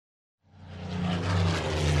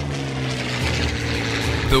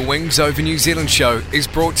The Wings Over New Zealand show is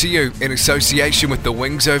brought to you in association with the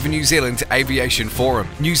Wings Over New Zealand Aviation Forum,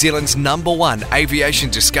 New Zealand's #1 aviation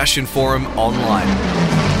discussion forum online.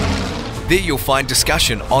 There you'll find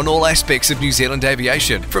discussion on all aspects of New Zealand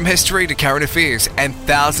aviation, from history to current affairs, and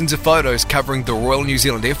thousands of photos covering the Royal New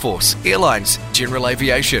Zealand Air Force, airlines, general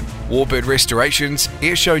aviation, warbird restorations,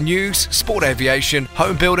 airshow news, sport aviation,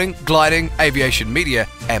 home building, gliding, aviation media,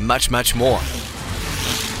 and much, much more.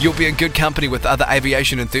 You'll be in good company with other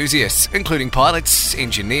aviation enthusiasts, including pilots,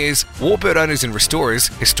 engineers, warbird owners and restorers,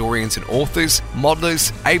 historians and authors,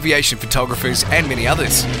 modelers, aviation photographers, and many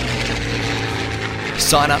others.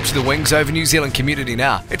 Sign up to the Wings Over New Zealand community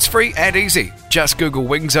now. It's free and easy. Just Google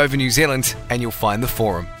Wings Over New Zealand and you'll find the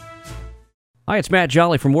forum. Hi, it's Matt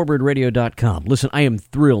Jolly from warbirdradio.com. Listen, I am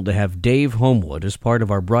thrilled to have Dave Homewood as part of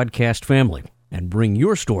our broadcast family and bring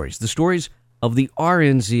your stories, the stories of the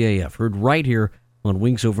RNZAF, heard right here on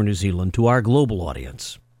Wings Over New Zealand, to our global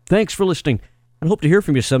audience. Thanks for listening, and hope to hear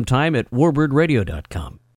from you sometime at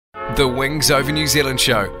warbirdradio.com. The Wings Over New Zealand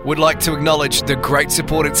show would like to acknowledge the great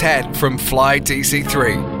support it's had from Fly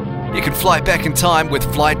DC-3. You can fly back in time with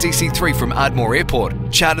Fly DC-3 from Ardmore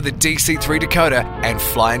Airport, charter the DC-3 Dakota, and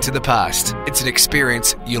fly into the past. It's an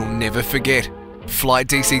experience you'll never forget. Fly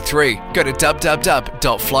DC-3. Go to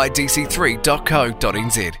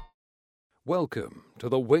www.flydc3.co.nz. Welcome to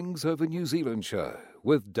the Wings Over New Zealand show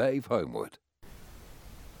with Dave Homewood.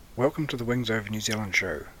 Welcome to the Wings Over New Zealand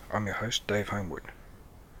show. I'm your host, Dave Homewood.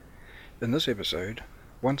 In this episode,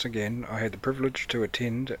 once again, I had the privilege to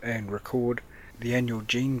attend and record the annual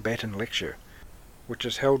Jean Batten lecture, which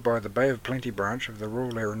is held by the Bay of Plenty branch of the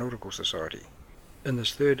Royal Aeronautical Society. In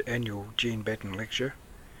this third annual Jean Batten lecture,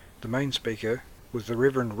 the main speaker was the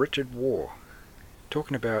Reverend Waugh,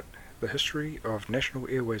 talking about the history of National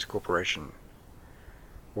Airways Corporation,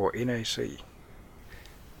 or NAC.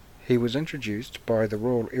 He was introduced by the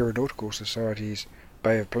Royal Aeronautical Society's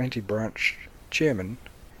Bay of Plenty branch chairman,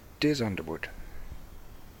 Des Underwood.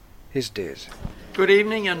 Here's Des. Good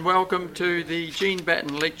evening and welcome to the Jean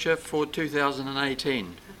Batten lecture for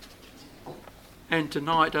 2018. And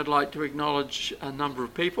tonight I'd like to acknowledge a number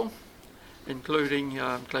of people, including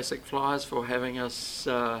Classic Flyers for having us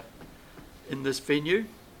in this venue,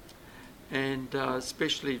 and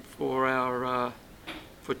especially for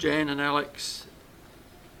for Jan and Alex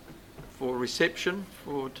for reception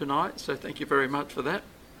for tonight, so thank you very much for that.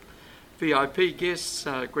 VIP guests,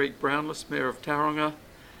 Greg Brownless, Mayor of Tauranga,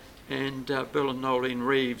 and Bill and Nolene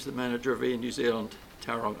Reeves, the manager of Air New Zealand,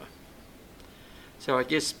 Tauranga. So our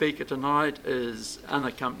guest speaker tonight is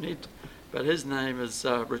unaccompanied, but his name is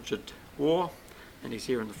Richard Waugh, and he's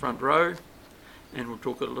here in the front row, and we'll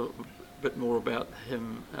talk a little bit more about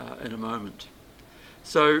him in a moment.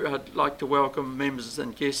 So I'd like to welcome members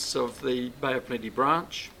and guests of the Bay of Plenty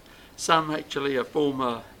branch. Some actually are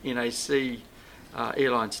former NAC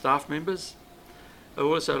airline staff members. I'd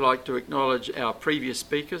also like to acknowledge our previous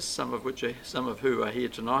speakers, some of who are here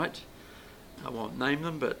tonight. I won't name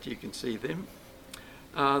them, but you can see them.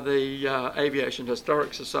 The Aviation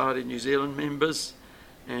Historic Society New Zealand members,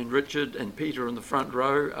 and Richard and Peter in the front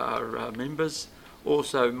row are members.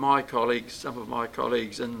 Also my colleagues, some of my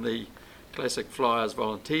colleagues in the Classic Flyers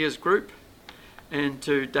Volunteers group, and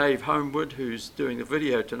to Dave Homewood, who's doing the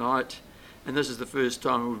video tonight, and this is the first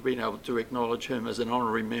time we've been able to acknowledge him as an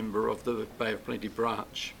honorary member of the Bay of Plenty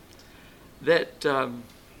branch. That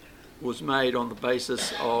was made on the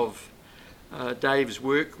basis of Dave's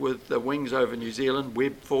work with the Wings Over New Zealand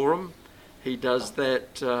web forum. He does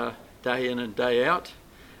that day in and day out,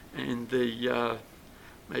 and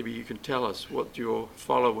maybe you can tell us what your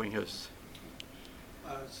following is.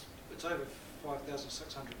 It's over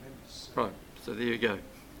 5,600 members. Right, so there you go.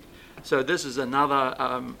 So this is another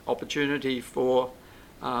opportunity for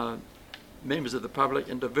members of the public,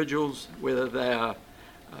 individuals, whether they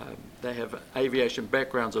have aviation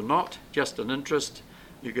backgrounds or not, just an interest.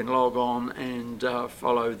 You can log on and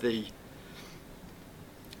follow the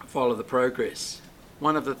progress.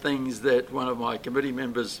 One of the things that one of my committee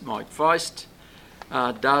members, Mike Feist,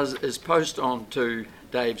 does is post onto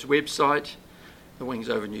Dave's website, the Wings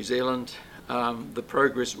Over New Zealand, the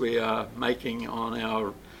progress we are making on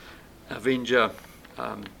our Avenger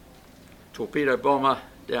torpedo bomber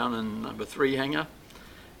down in number 3 hangar,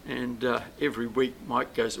 and every week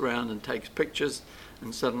Mike goes around and takes pictures,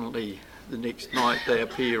 and suddenly the next night they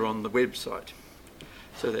appear on the website,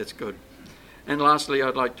 so that's good. And lastly,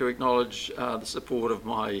 I'd like to acknowledge the support of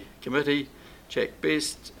my committee, Jack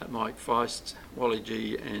Best, Mike Feist, Wally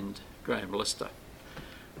G and Graham Lister.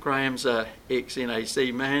 Graham's a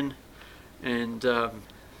ex-NAC man, and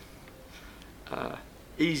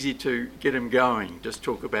easy to get him going, just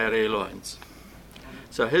talk about airlines.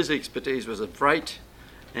 So his expertise was in freight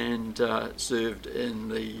and served in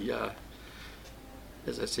the,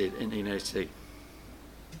 as I said, in NAC.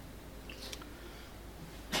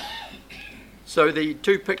 So the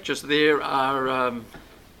two pictures there are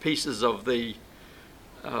pieces of the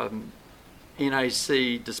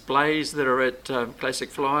NAC displays that are at Classic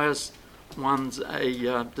Flyers. One's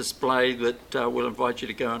a display that we'll invite you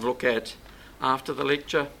to go and look at after the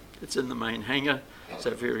lecture. It's in the main hangar,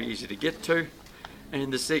 so very easy to get to.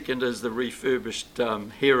 And the second is the refurbished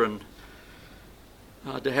Heron,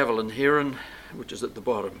 de Havilland Heron, which is at the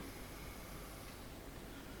bottom.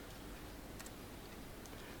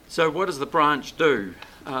 So what does the branch do?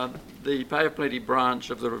 The Bay of Plenty branch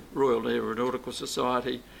of the Royal Aeronautical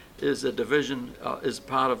Society is a division, is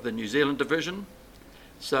part of the New Zealand division.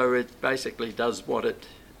 So it basically does what it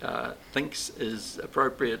thinks is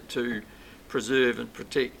appropriate to preserve and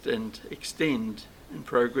protect and extend and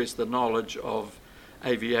progress the knowledge of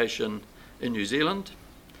aviation in New Zealand.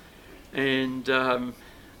 And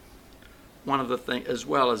one of the things, as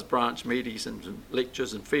well as branch meetings and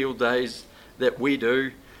lectures and field days that we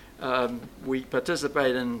do, we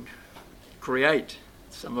participate and create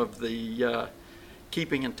some of the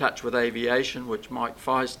keeping in touch with aviation, which Mike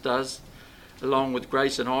Feist does, along with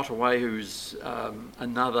Grayson Ottaway, who's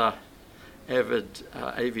another avid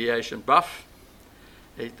aviation buff.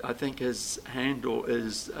 I think his handle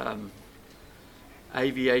is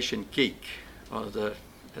Aviation Geek, so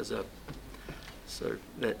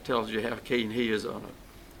that tells you how keen he is on it.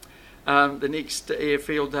 The next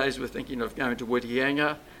airfield days, we're thinking of going to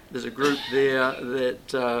Whitianga. There's a group there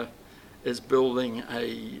that is building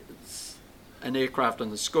an aircraft in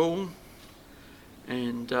the school,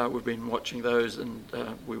 and we've been watching those, and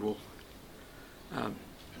we will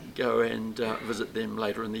go and visit them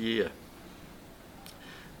later in the year.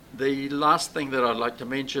 The last thing that I'd like to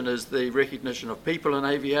mention is the recognition of people in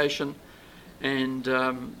aviation, and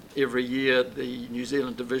every year the New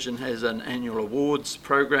Zealand division has an annual awards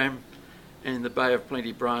program, and the Bay of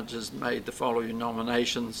Plenty branch has made the following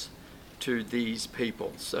nominations to these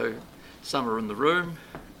people. So some are in the room.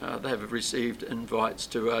 They have received invites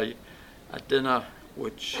to a dinner,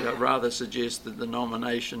 which rather suggests that the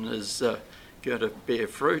nomination is going to bear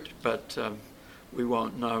fruit, but we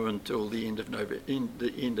won't know until the end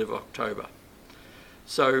of October.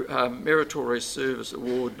 So Meritorious Service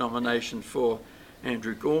Award nomination for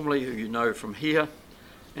Andrew Gormley, who you know from here,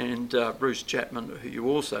 and Bruce Chapman, who you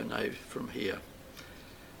also know from here.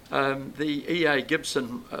 The E.A.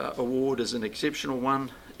 Gibson Award is an exceptional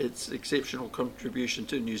one. It's exceptional contribution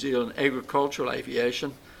to New Zealand agricultural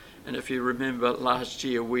aviation. And if you remember, last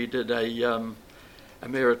year we did a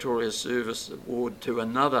Meritorious Service Award to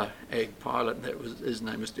another ag pilot, and his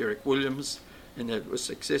name was Derek Williams, and that was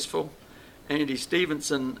successful. Andy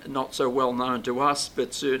Stevenson, not so well known to us,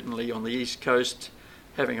 but certainly on the East Coast,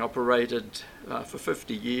 having operated for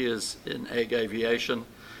 50 years in ag aviation,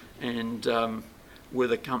 and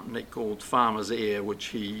with a company called Farmers Air, which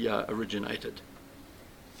he originated.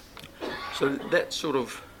 So that's sort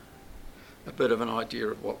of a bit of an idea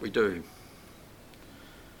of what we do.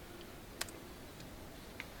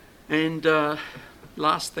 And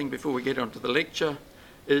last thing before we get on to the lecture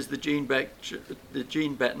is the Gene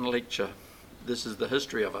Batten lecture. This is the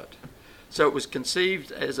history of it. So it was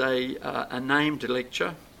conceived as a named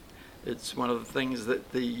lecture. It's one of the things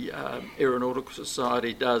that the Aeronautical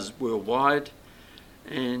Society does worldwide,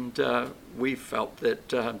 and we felt that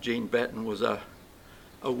Gene Batten was a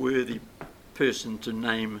worthy person to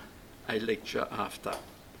name a lecture after.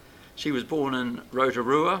 She was born in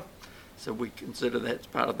Rotorua, so we consider that's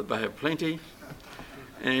part of the Bay of Plenty,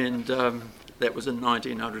 and that was in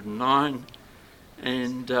 1909.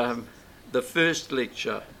 And the first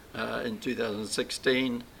lecture in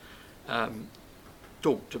 2016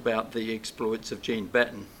 talked about the exploits of Gene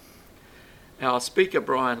Batten. Our speaker,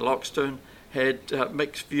 Brian Loxton, had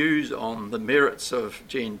mixed views on the merits of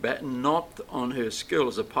Gene Batten, not on her skill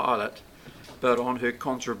as a pilot, but on her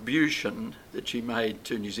contribution that she made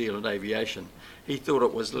to New Zealand aviation. He thought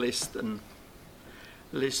it was less than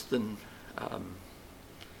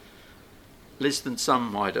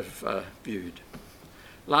some might have viewed.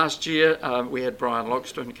 Last year we had Brian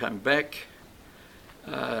Loxton come back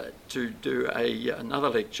to do another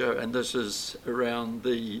lecture, and this is around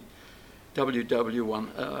the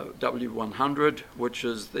W100, which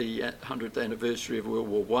is the 100th anniversary of World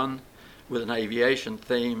War I, with an aviation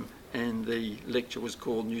theme, and the lecture was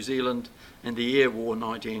called New Zealand and the Air War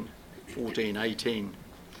 1914-18.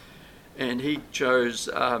 And he chose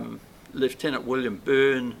Lieutenant William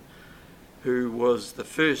Byrne, who was the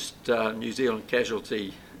first New Zealand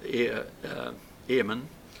casualty airman,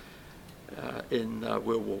 in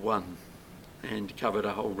World War One, and covered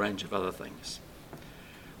a whole range of other things.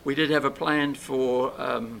 We did have a plan for,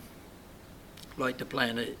 like to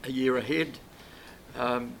plan a year ahead,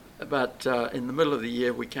 but in the middle of the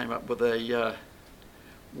year we came up with a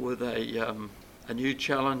new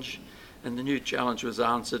challenge, and the new challenge was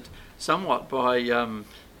answered somewhat by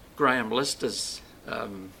Graham Lister's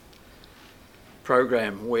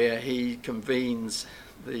program, where he convenes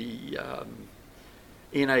the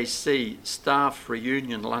NAC staff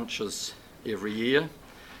reunion lunches every year,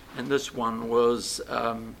 and this one was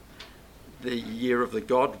the year of the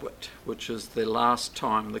Godwit, which is the last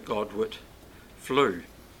time the Godwit flew.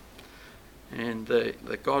 And the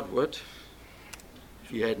Godwit,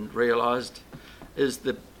 if you hadn't realised, is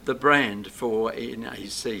the brand for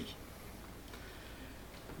NAC.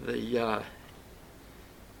 The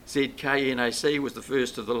ZK NAC was the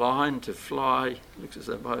first of the line to fly, looks as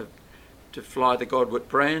though to fly the Godwit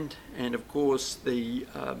brand, and of course the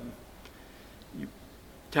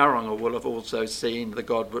Tauranga will have also seen the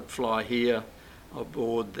Godwit fly here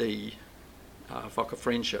aboard the Whaka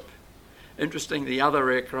Friendship. Interesting, the other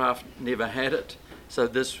aircraft never had it, so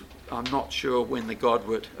this, I'm not sure when the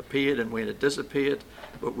Godwit appeared and when it disappeared,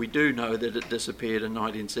 but we do know that it disappeared in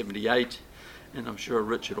 1978, and I'm sure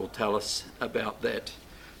Richard will tell us about that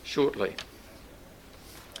shortly.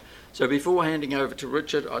 So before handing over to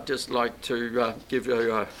Richard, I'd just like to give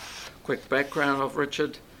you a quick background of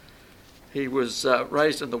Richard. He was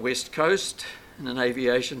raised on the West Coast in an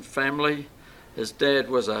aviation family. His dad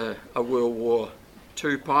was a World War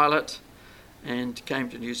II pilot and came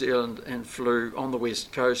to New Zealand and flew on the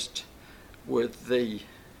West Coast with the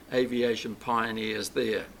aviation pioneers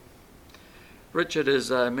there. Richard is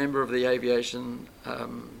a member of the Aviation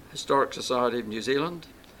Historic Society of New Zealand,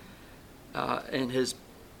 and his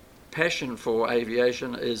passion for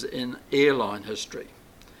aviation is in airline history.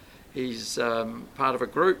 He's part of a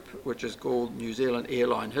group which is called New Zealand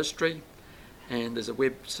Airline History, and there's a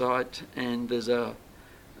website, and there's a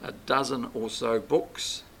dozen or so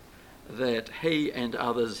books that he and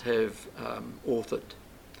others have authored.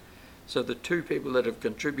 So the two people that have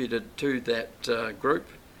contributed to that group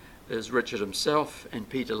is Richard himself and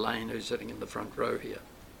Peter Lane, who's sitting in the front row here.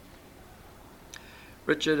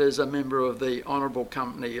 Richard is a member of the Honourable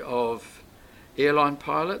Company of Airline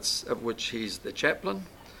Pilots, of which he's the chaplain,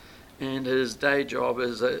 and his day job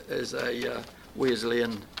is a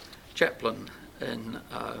Wesleyan chaplain in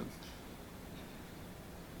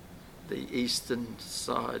the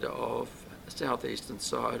southeastern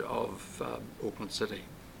side of Auckland City.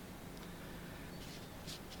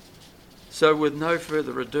 So with no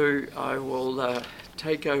further ado, I will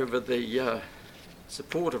take over the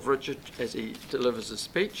support of Richard as he delivers his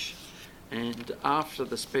speech, and after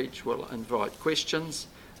the speech we'll invite questions,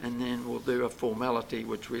 and then we'll do a formality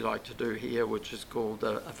which we like to do here, which is called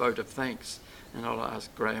a vote of thanks, and I'll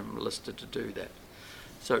ask Graham Lister to do that.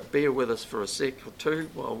 So bear with us for a sec or two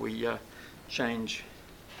while we change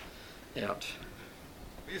out.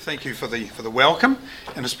 Thank you for the welcome,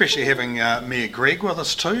 and especially having Mayor Greg with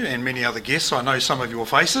us too, and many other guests. I know some of your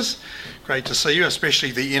faces. Great to see you,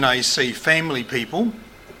 especially the NAC family people,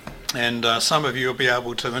 and some of you will be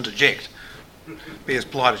able to interject. Be as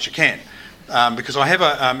polite as you can. Because I have,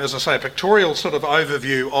 as I say, a pictorial sort of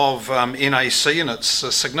overview of NAC and its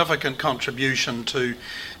significant contribution to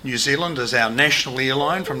New Zealand as our national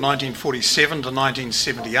airline from 1947 to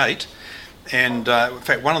 1978. And in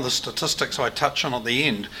fact, one of the statistics I touch on at the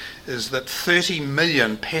end is that 30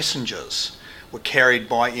 million passengers were carried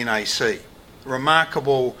by NAC.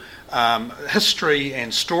 Remarkable history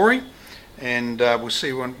and story, and we'll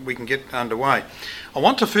see when we can get underway. I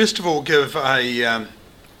want to first of all give a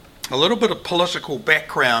little bit of political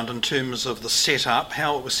background in terms of the setup,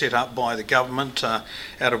 how it was set up by the government out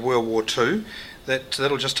of World War II.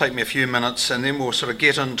 That'll just take me a few minutes, and then we'll sort of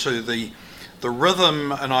get into the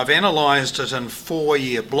rhythm, and I've analysed it in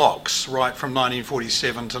 4-year blocks, right from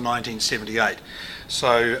 1947 to 1978.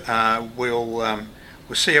 So we'll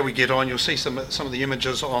see how we get on. You'll see some of the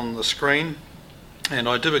images on the screen, and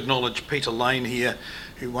I do acknowledge Peter Lane here,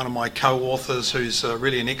 one of my co-authors, who's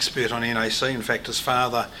really an expert on NAC. In fact, his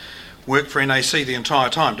father worked for NAC the entire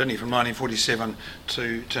time, didn't he, from 1947 to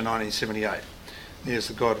 1978. There's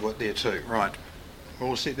the Godwit there too. Right.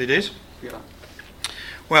 All set there, Des? Yeah.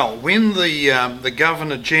 Well, when the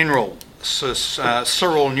Governor-General,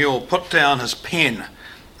 Cyril Newell, put down his pen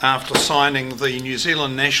after signing the New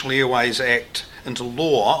Zealand National Airways Act into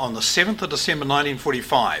law on the 7th of December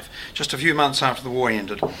 1945, just a few months after the war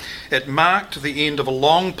ended, it marked the end of a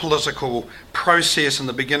long political process and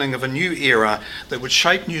the beginning of a new era that would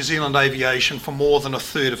shape New Zealand aviation for more than a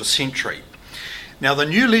third of a century. Now, the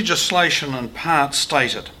new legislation in part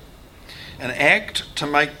stated, an act to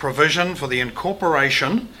make provision for the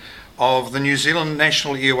incorporation of the New Zealand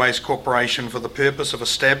National Airways Corporation for the purpose of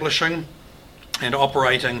establishing and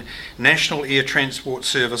operating national air transport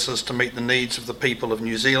services to meet the needs of the people of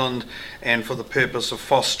New Zealand and for the purpose of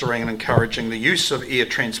fostering and encouraging the use of air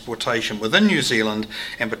transportation within New Zealand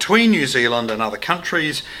and between New Zealand and other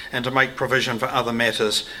countries, and to make provision for other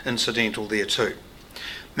matters incidental thereto.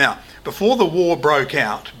 Now, before the war broke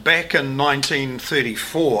out, back in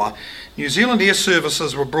 1934, New Zealand Air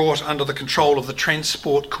Services were brought under the control of the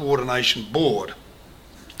Transport Coordination Board.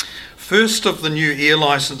 First of the new air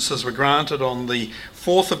licences were granted on the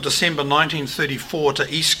 4th of December 1934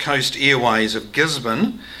 to East Coast Airways of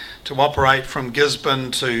Gisborne to operate from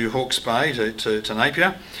Gisborne to Hawke's Bay to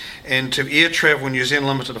Napier, and to Air Travel New Zealand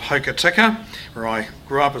Limited of Hokitika, where I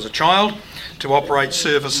grew up as a child, to operate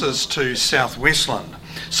services to South Westland.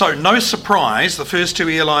 So no surprise, the first two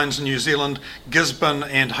airlines in New Zealand, Gisborne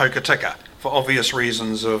and Hokitika, for obvious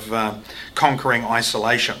reasons of conquering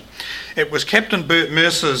isolation. It was Captain Bert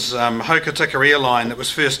Mercer's Hokitika airline that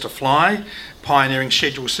was first to fly, pioneering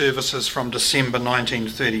scheduled services from December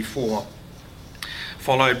 1934,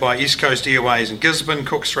 followed by East Coast Airways in Gisborne,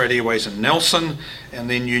 Cook Strait Airways in Nelson, and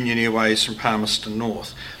then Union Airways from Palmerston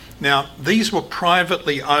North. Now, these were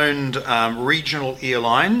privately owned regional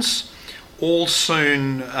airlines, all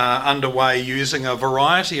soon underway using a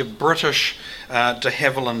variety of British de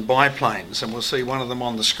Havilland biplanes, and we'll see one of them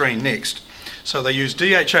on the screen next. So they use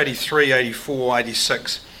DH-83, 84,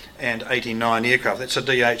 86 and 89 aircraft. That's a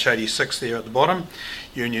DH-86 there at the bottom,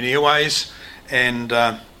 Union Airways. And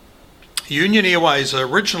Union Airways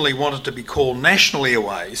originally wanted to be called National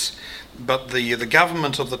Airways, but the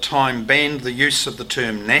government of the time banned the use of the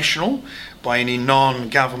term national by any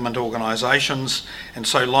non-government organisations, and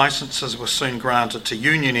so licences were soon granted to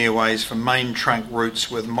Union Airways for main trunk routes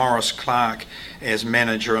with Maurice Clark as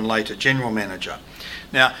manager and later general manager.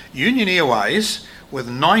 Now, Union Airways, with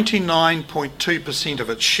 99.2% of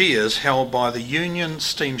its shares held by the Union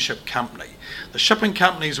Steamship Company. The shipping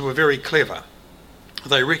companies were very clever.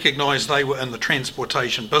 They recognised they were in the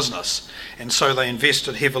transportation business, and so they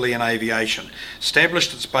invested heavily in aviation,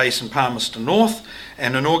 established its base in Palmerston North,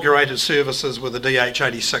 and inaugurated services with the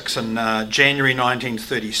DH-86 in January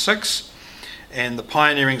 1936, and the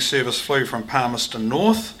pioneering service flew from Palmerston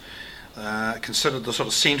North, considered the sort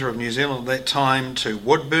of centre of New Zealand at that time, to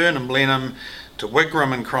Woodburn and Blenheim, to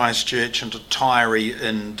Wigram and Christchurch, and to Tyree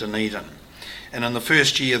in Dunedin. And in the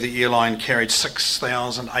first year, the airline carried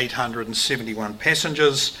 6,871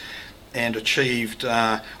 passengers and achieved,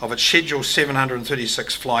 of its scheduled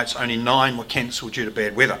 736 flights, only 9 were cancelled due to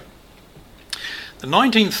bad weather. The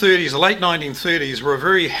late 1930s were a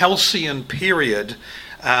very halcyon period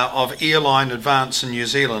of airline advance in New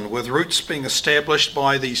Zealand, with routes being established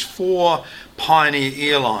by these 4 pioneer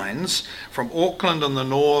airlines from Auckland in the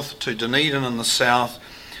north to Dunedin in the south,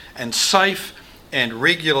 and safe and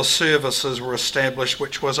regular services were established,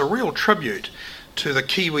 which was a real tribute to the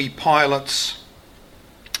Kiwi pilots,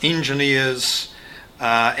 engineers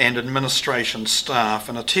and administration staff,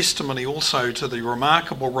 and a testimony also to the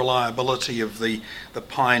remarkable reliability of the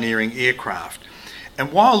pioneering aircraft.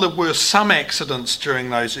 And while there were some accidents during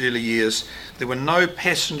those early years, there were no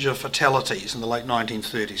passenger fatalities in the late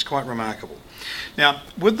 1930s, quite remarkable. Now,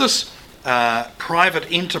 with this private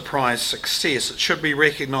enterprise success, it should be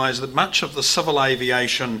recognised that much of the civil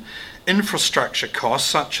aviation infrastructure costs,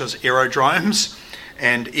 such as aerodromes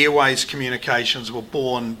and airways communications, were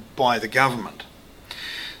borne by the government.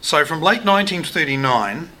 So from late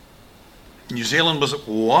 1939, New Zealand was at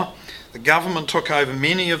war. The government took over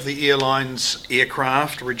many of the airline's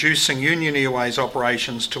aircraft, reducing Union Airways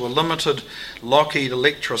operations to a limited Lockheed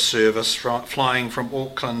Electra service flying from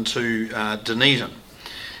Auckland to Dunedin.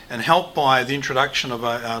 And helped by the introduction of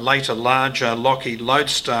a later larger Lockheed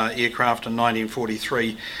Lodestar aircraft in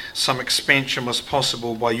 1943, some expansion was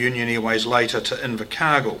possible by Union Airways later to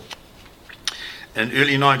Invercargill. In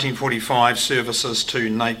early 1945, services to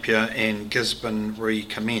Napier and Gisborne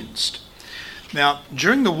recommenced. Now,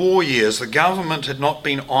 during the war years, the government had not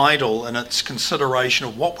been idle in its consideration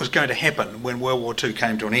of what was going to happen when World War II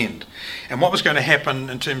came to an end, and what was going to happen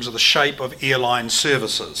in terms of the shape of airline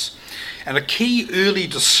services. And a key early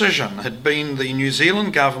decision had been the New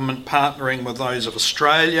Zealand government partnering with those of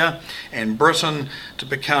Australia and Britain to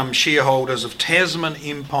become shareholders of Tasman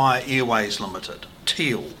Empire Airways Limited,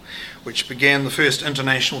 TEAL, which began the first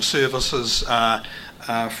international services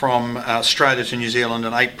from Australia to New Zealand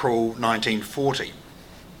in April 1940.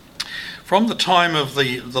 From the time of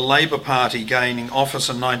the Labour Party gaining office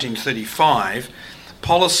in 1935,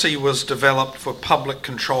 policy was developed for public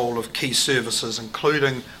control of key services,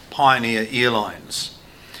 including pioneer airlines.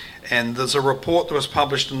 And there's a report that was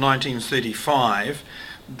published in 1935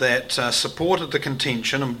 that supported the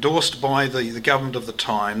contention, endorsed by the government of the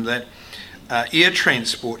time, that air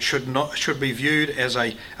transport should be viewed as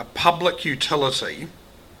a public utility,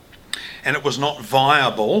 and it was not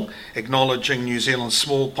viable, acknowledging New Zealand's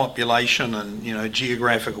small population and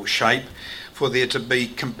geographical shape, for there to be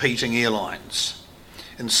competing airlines.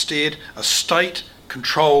 Instead, a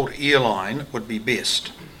state-controlled airline would be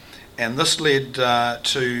best. And this led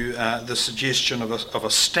to the suggestion of a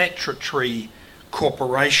statutory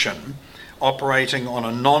corporation operating on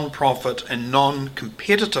a non-profit and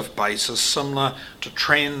non-competitive basis similar to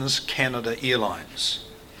Trans-Canada Airlines.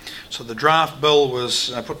 So the draft bill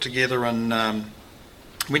was put together and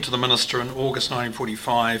went to the Minister in August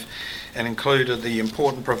 1945 and included the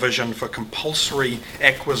important provision for compulsory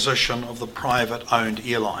acquisition of the private-owned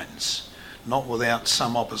airlines, not without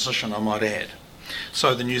some opposition, I might add.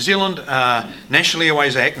 So the New Zealand National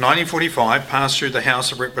Airways Act 1945 passed through the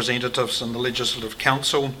House of Representatives and the Legislative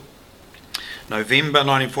Council November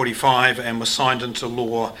 1945 and was signed into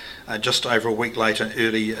law just over a week later,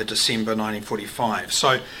 early December 1945.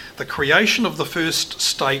 So the creation of the first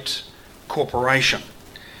state corporation,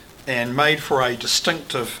 and made for a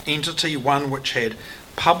distinctive entity, one which had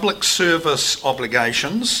public service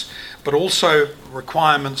obligations but also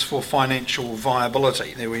requirements for financial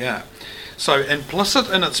viability. There we are. So implicit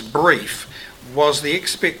in its brief was the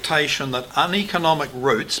expectation that uneconomic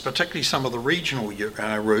routes, particularly some of the regional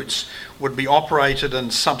routes, would be operated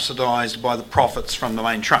and subsidised by the profits from the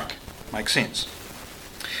main trunk. Makes sense.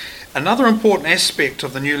 Another important aspect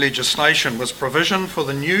of the new legislation was provision for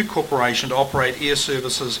the new corporation to operate air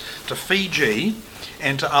services to Fiji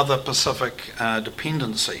and to other Pacific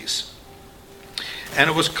dependencies. And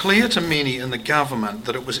it was clear to many in the government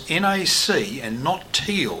that it was NAC and not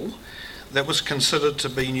Teal that was considered to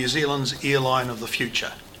be New Zealand's airline of the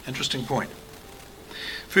future. Interesting point.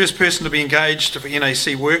 First person to be engaged for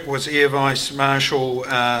NAC work was Air Vice Marshal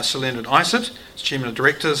Sir Leonard Isett, as Chairman of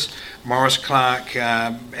Directors, Maurice Clark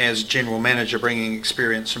as General Manager, bringing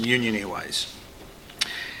experience from Union Airways.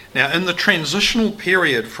 Now, in the transitional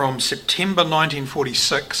period from September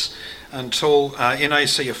 1946 until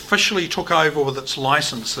NAC officially took over with its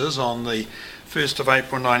licences on the 1st of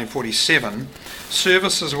April 1947,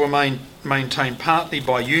 services were maintained partly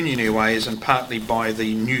by Union Airways and partly by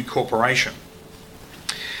the new corporation.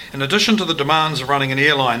 In addition to the demands of running an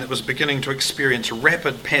airline that was beginning to experience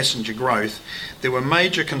rapid passenger growth, there were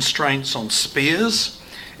major constraints on spares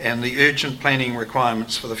and the urgent planning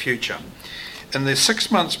requirements for the future. In the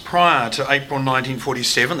 6 months prior to April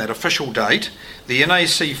 1947, that official date, the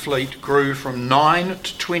NAC fleet grew from 9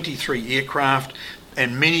 to 23 aircraft,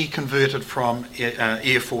 and many converted from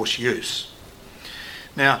Air Force use.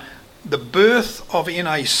 Now, the birth of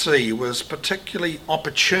NAC was particularly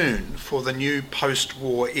opportune for the new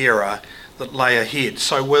post-war era that lay ahead.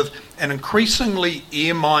 So with an increasingly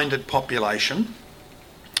air-minded population,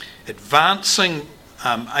 advancing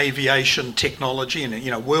aviation technology,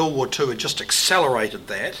 and World War II had just accelerated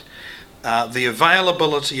that, the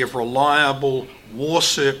availability of reliable war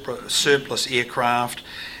surplus aircraft,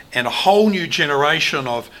 and a whole new generation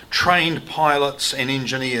of trained pilots and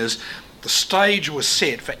engineers, the stage was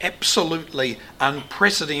set for absolutely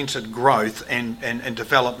unprecedented growth and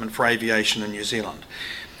development for aviation in New Zealand.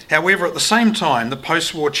 However, at the same time, the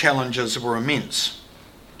post-war challenges were immense,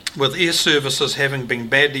 with air services having been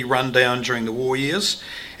badly run down during the war years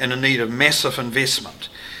and in need of massive investment.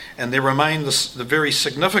 And there remained the very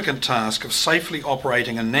significant task of safely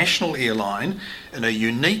operating a national airline in a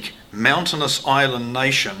unique mountainous island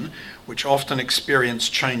nation which often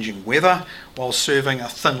experienced changing weather while serving a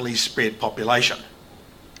thinly spread population.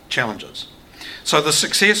 Challenges. So the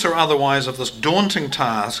success or otherwise of this daunting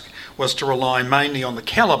task was to rely mainly on the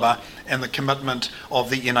calibre and the commitment of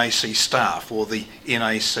the NAC staff, or the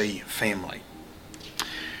NAC family.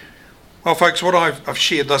 Well, folks, what I've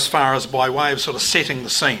shared thus far is by way of sort of setting the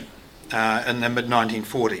scene in the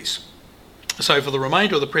mid-1940s. So for the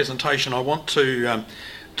remainder of the presentation, I want to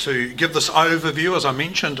give this overview, as I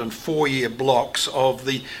mentioned, in 4-year blocks of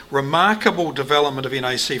the remarkable development of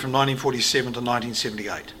NAC from 1947 to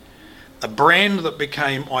 1978, a brand that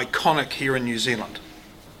became iconic here in New Zealand.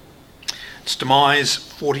 Its demise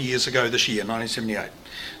 40 years ago this year, 1978.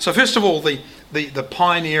 So first of all, the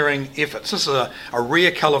pioneering efforts. This is a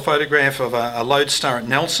rare colour photograph of a Lodestar at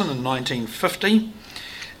Nelson in 1950.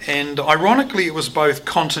 And ironically, it was both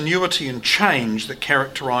continuity and change that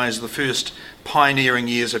characterised the first pioneering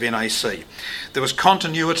years of NAC. There was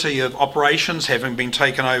continuity of operations having been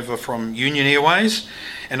taken over from Union Airways,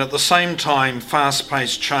 and at the same time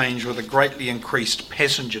fast-paced change with a greatly increased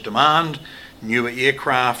passenger demand, newer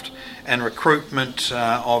aircraft, and recruitment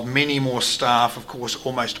of many more staff, of course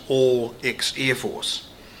almost all ex-Air Force.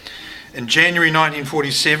 In January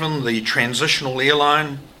 1947, the transitional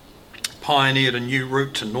airline pioneered a new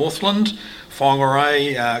route to Northland,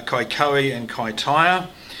 Whangarei, Kaikohe and Kaitaia,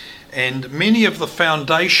 and many of the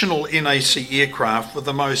foundational NAC aircraft were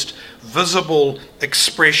the most visible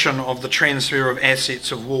expression of the transfer of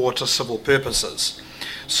assets of war to civil purposes.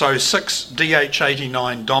 So 6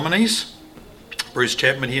 DH-89 Dominis, Bruce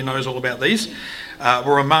Chapman here knows all about these,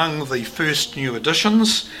 were among the first new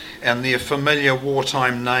additions, and their familiar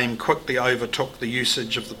wartime name quickly overtook the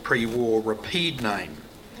usage of the pre-war Rapide name.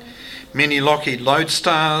 Many Lockheed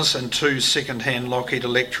Lodestars and 2 second-hand Lockheed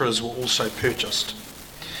Electras were also purchased.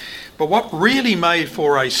 But what really made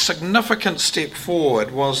for a significant step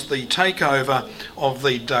forward was the takeover of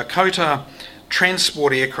the Dakota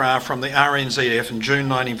transport aircraft from the RNZF in June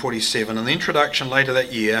 1947 and the introduction later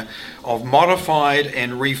that year of modified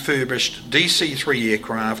and refurbished DC-3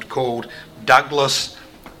 aircraft called Douglas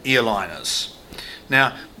airliners.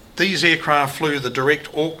 Now, these aircraft flew the direct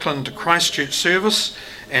Auckland to Christchurch service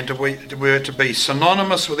and were to be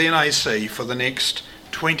synonymous with NAC for the next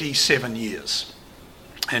 27 years,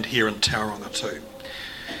 and here in Tauranga too.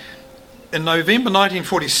 In November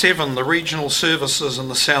 1947, the regional services in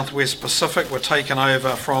the Southwest Pacific were taken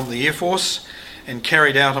over from the Air Force and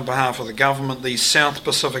carried out on behalf of the government. These South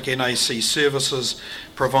Pacific NAC services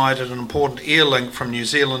provided an important air link from New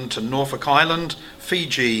Zealand to Norfolk Island,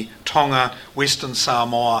 Fiji, Tonga, Western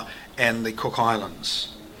Samoa and the Cook Islands.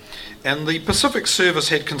 And the Pacific service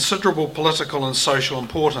had considerable political and social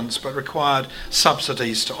importance but required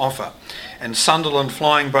subsidies to offer. And Sunderland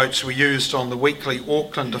flying boats were used on the weekly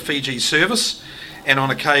Auckland to Fiji service and on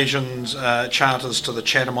occasions charters to the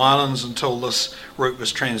Chatham Islands until this route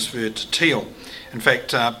was transferred to Teal. In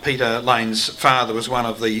fact, Peter Lane's father was one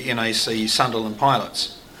of the NAC Sunderland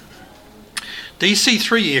pilots.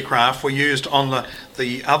 DC-3 aircraft were used on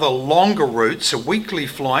the other longer routes, a weekly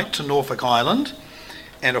flight to Norfolk Island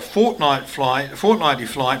and a fortnightly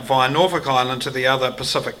flight via Norfolk Island to the other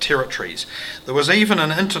Pacific territories. There was even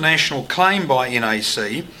an international claim by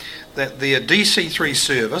NAC that their DC-3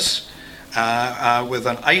 service, with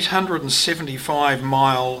an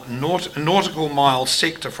 875-mile nautical mile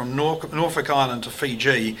sector from Norfolk Island to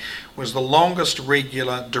Fiji, was the longest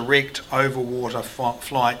regular direct overwater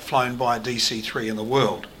flight flown by a DC-3 in the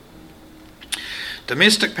world.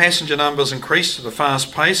 Domestic passenger numbers increased at a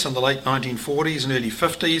fast pace in the late 1940s and early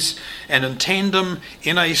 50s, and in tandem,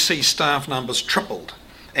 NAC staff numbers tripled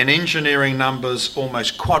and engineering numbers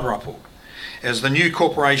almost quadrupled as the new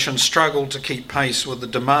corporation struggled to keep pace with the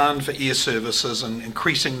demand for air services and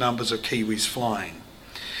increasing numbers of Kiwis flying.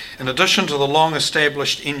 In addition to the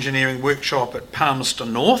long-established engineering workshop at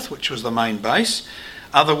Palmerston North, which was the main base,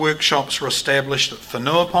 other workshops were established at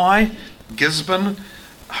Whenuapai, Gisborne,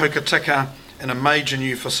 Hokitika, and a major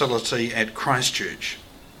new facility at Christchurch.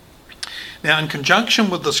 Now, in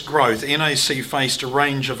conjunction with this growth, NAC faced a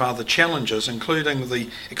range of other challenges, including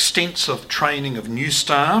the extensive training of new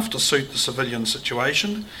staff to suit the civilian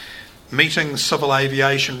situation, meeting civil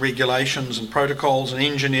aviation regulations and protocols and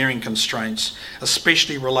engineering constraints,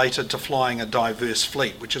 especially related to flying a diverse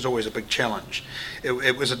fleet, which is always a big challenge.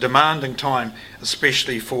 It was a demanding time,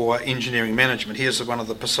 especially for engineering management. Here's one of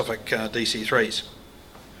the Pacific DC-3s.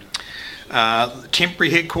 Temporary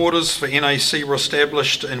headquarters for NAC were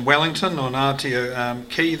established in Wellington on Aotea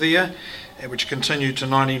Quay there, which continued to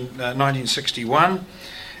 1961.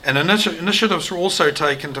 And initiatives were also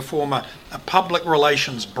taken to form a public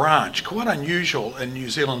relations branch, quite unusual in New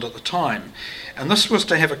Zealand at the time. And this was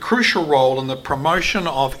to have a crucial role in the promotion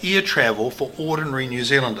of air travel for ordinary New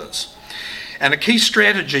Zealanders. And a key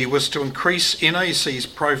strategy was to increase NAC's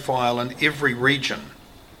profile in every region.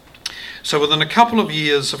 So within a couple of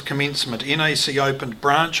years of commencement, NAC opened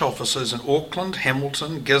branch offices in Auckland,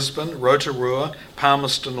 Hamilton, Gisborne, Rotorua,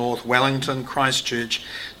 Palmerston North, Wellington, Christchurch,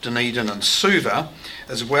 Dunedin and Suva,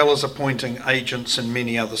 as well as appointing agents in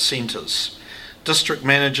many other centres. District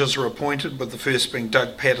managers were appointed, with the first being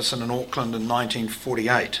Doug Patterson in Auckland in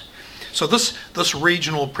 1948. So this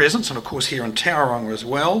regional presence, and of course here in Tauranga as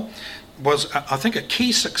well, was, I think, a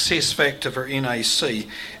key success factor for NAC,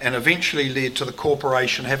 and eventually led to the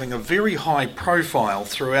corporation having a very high profile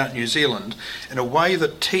throughout New Zealand in a way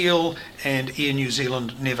that Teal and Air New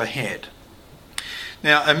Zealand never had.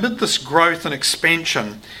 Now, amid this growth and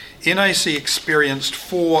expansion, NAC experienced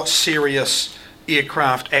 4 serious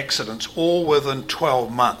aircraft accidents, all within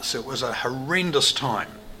 12 months. It was a horrendous time.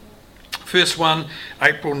 First one,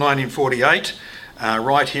 April 1948,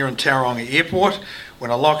 right here in Tauranga Airport, when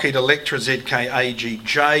a Lockheed Electra ZK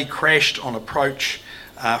AGJ crashed on approach,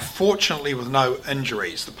 fortunately with no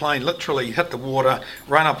injuries. The plane literally hit the water,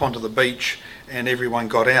 ran up onto the beach, and everyone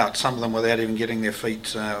got out, some of them without even getting their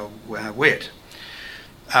feet wet.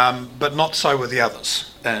 But not so with the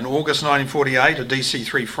others. In August 1948, a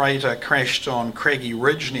DC-3 freighter crashed on Craggy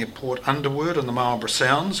Ridge near Port Underwood in the Marlborough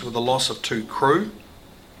Sounds with the loss of 2 crew.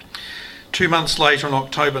 2 months later, in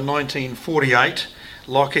October 1948,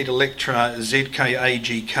 Lockheed Electra ZK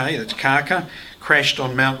AGK, that's Kaka, crashed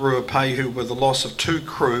on Mount Ruapehu with the loss of 2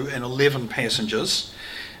 crew and 11 passengers.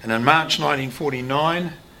 And in March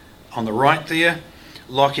 1949, on the right there,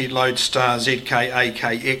 Lockheed Lodestar ZK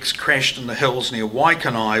AKX crashed in the hills near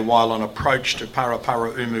Waikanai while on approach to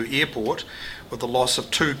Parapara Umu Airport with the loss of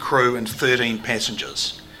 2 crew and 13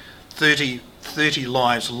 passengers. 30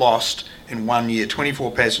 lives lost in 1 year,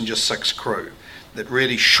 24 passengers, 6 crew. That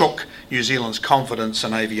really shook New Zealand's confidence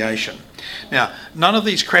in aviation. Now, none of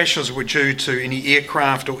these crashes were due to any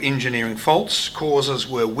aircraft or engineering faults. Causes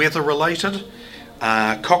were weather-related,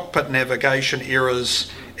 cockpit navigation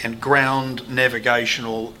errors, and ground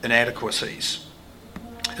navigational inadequacies.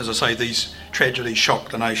 As I say, these tragedies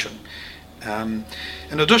shocked the nation.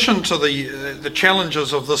 In addition to the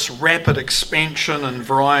challenges of this rapid expansion and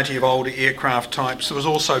variety of older aircraft types, there was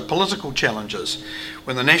also political challenges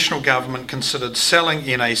when the national government considered selling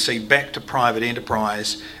NAC back to private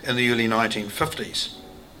enterprise in the early 1950s.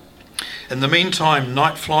 In the meantime,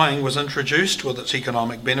 night flying was introduced with its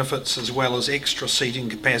economic benefits as well as extra seating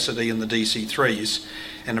capacity in the DC-3s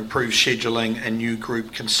and improved scheduling and new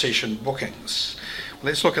group concession bookings.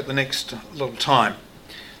 Let's look at the next little time.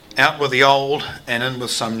 Out with the old and in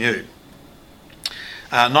with some new.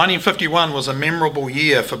 1951 was a memorable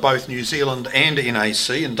year for both New Zealand and NAC.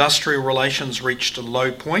 Industrial relations reached a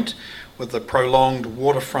low point with the prolonged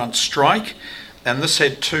waterfront strike, and this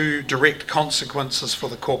had 2 direct consequences for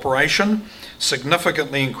the corporation: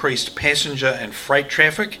 significantly increased passenger and freight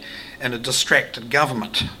traffic and a distracted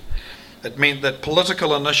government. It meant that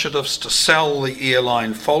political initiatives to sell the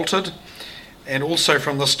airline faltered, and also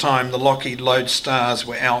from this time the Lockheed Lodestars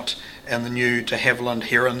were out and the new de Havilland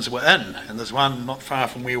Herons were in, and there's one not far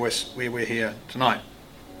from where we're here tonight.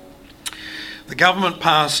 The government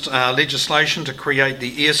passed legislation to create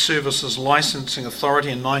the Air Services Licensing Authority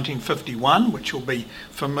in 1951, which will be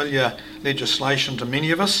familiar legislation to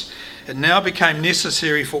many of us. It now became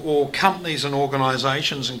necessary for all companies and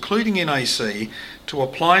organisations, including NAC, to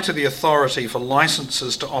apply to the authority for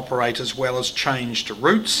licences to operate as well as change to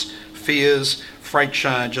routes, fares, freight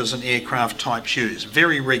charges and aircraft types used.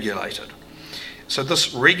 Very regulated. So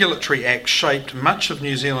this regulatory act shaped much of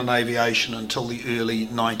New Zealand aviation until the early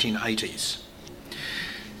 1980s.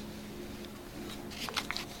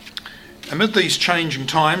 Amid these changing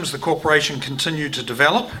times, the corporation continued to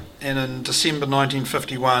develop, and in December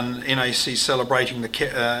 1951, NAC celebrating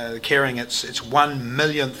carrying its 1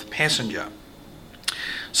 millionth passenger.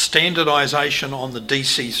 Standardisation on the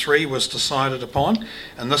DC-3 was decided upon,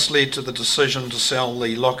 and this led to the decision to sell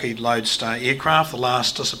the Lockheed Lodestar aircraft. The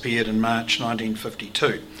last disappeared in March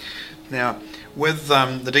 1952. Now, with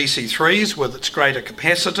the DC-3s, with its greater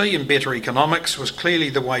capacity and better economics, was clearly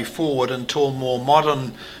the way forward until more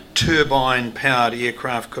modern turbine-powered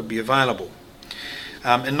aircraft could be available.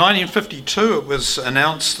 In 1952, it was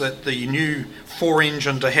announced that the new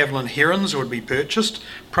 4-engine de Havilland Herons would be purchased,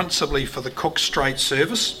 principally for the Cook Strait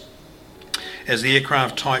service, as the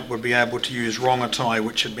aircraft type would be able to use Rongotai,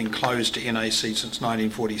 which had been closed to NAC since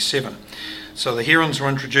 1947. So the Herons were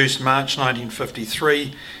introduced March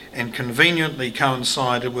 1953 and conveniently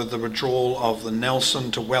coincided with the withdrawal of the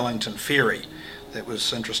Nelson to Wellington ferry. That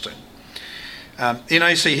was interesting.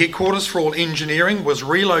 NAC headquarters for all engineering was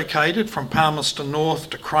relocated from Palmerston North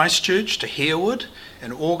to Christchurch to Harewood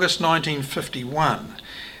in August 1951,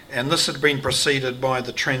 and this had been preceded by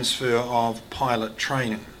the transfer of pilot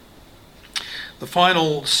training. The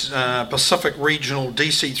final Pacific Regional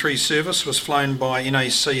DC-3 service was flown by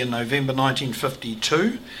NAC in November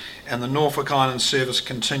 1952, and the Norfolk Island service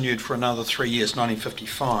continued for another 3 years,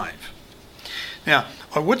 1955. Now,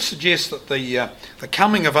 I would suggest that the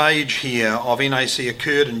coming of age here of NAC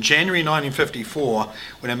occurred in January 1954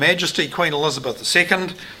 when Her Majesty Queen Elizabeth II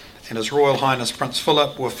and His Royal Highness Prince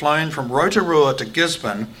Philip were flown from Rotorua to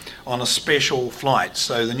Gisborne on a special flight.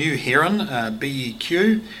 So the new Heron,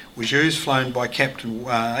 BEQ, was used, flown by Captain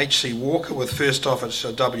H.C. Walker with First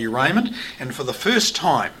Officer W. Raymond, and for the first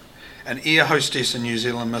time, an air hostess in New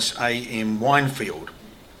Zealand, Miss A.M. Winefield.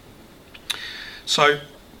 So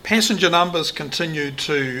Passenger numbers continued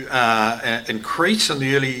to increase in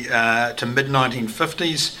the early to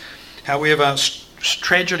mid-1950s. However,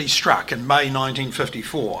 tragedy struck in May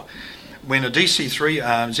 1954 when a DC-3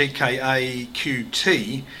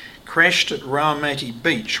 ZKA-QT crashed at Raumati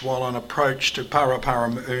Beach while on approach to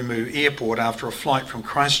Paraparaumu Airport after a flight from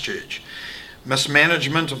Christchurch.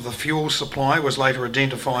 Mismanagement of the fuel supply was later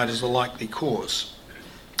identified as the likely cause.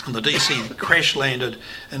 And the DC crash landed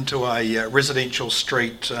into a residential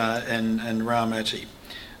street in Raumati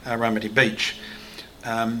Beach.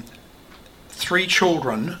 3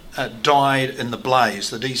 children died in the blaze.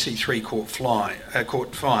 The DC-3 caught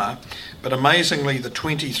fire, but amazingly the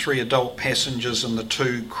 23 adult passengers and the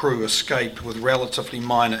 2 crew escaped with relatively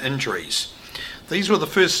minor injuries. These were the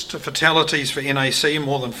first fatalities for NAC in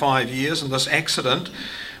more than 5 years, and this accident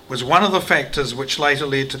was one of the factors which later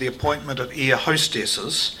led to the appointment of air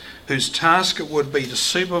hostesses, whose task it would be to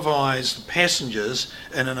supervise the passengers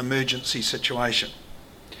in an emergency situation.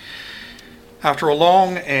 After a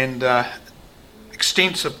long and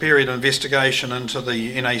extensive period of investigation into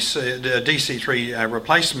the DC-3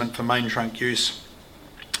 replacement for main trunk use,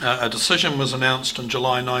 a decision was announced in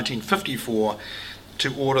July 1954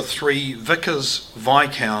 to order 3 Vickers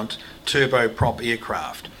Viscount turboprop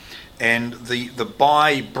aircraft. And the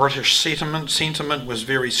buy-British sentiment was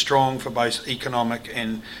very strong for both economic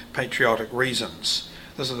and patriotic reasons.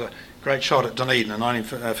 This is a great shot at Dunedin in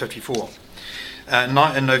 1954. In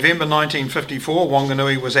November 1954,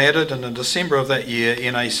 Wanganui was added, and in December of that year,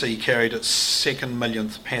 NAC carried its 2nd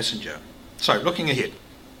millionth passenger. So, looking ahead,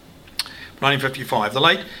 1955. The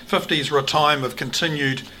late 50s were a time of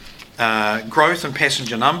continued growth in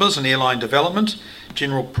passenger numbers and airline development,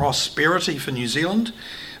 general prosperity for New Zealand.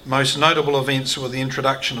 Most notable events were the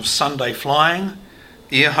introduction of Sunday flying,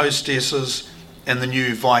 air hostesses, and the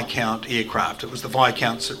new Viscount aircraft. It was the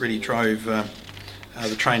Viscounts that really drove the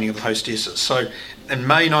training of the hostesses. So in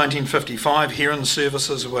May 1955, Heron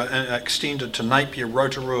services were extended to Napier,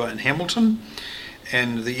 Rotorua and Hamilton,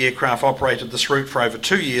 and the aircraft operated this route for over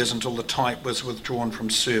 2 years until the type was withdrawn from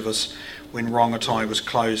service when Rongotai was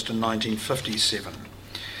closed in 1957.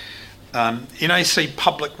 NAC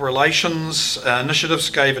public relations initiatives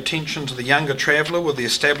gave attention to the younger traveller with the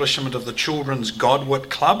establishment of the Children's Godwit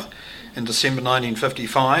Club in December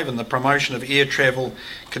 1955, and the promotion of air travel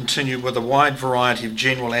continued with a wide variety of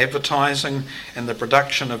general advertising and the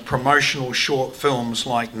production of promotional short films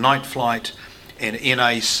like Night Flight and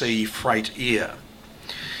NAC Freight Air.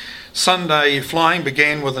 Sunday flying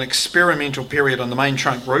began with an experimental period on the main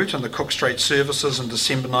trunk route and the Cook Strait services in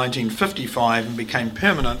December 1955 and became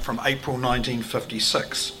permanent from April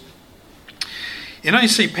 1956.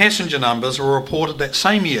 NAC passenger numbers were reported that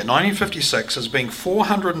same year, 1956, as being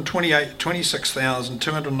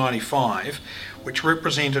 426,295, which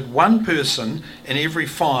represented 1 person in every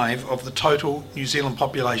 5 of the total New Zealand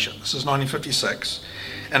population. This is 1956,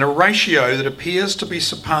 and a ratio that appears to be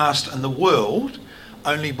surpassed in the world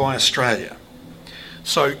only by Australia.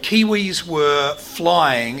 So Kiwis were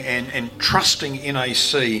flying and trusting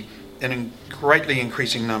NAC in greatly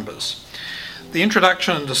increasing numbers. The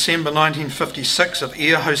introduction in December 1956 of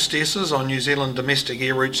air hostesses on New Zealand domestic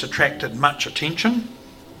air routes attracted much attention.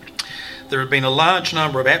 There had been a large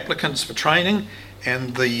number of applicants for training,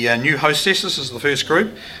 and the new hostesses, as the first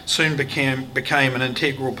group, soon became an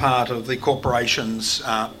integral part of the corporation's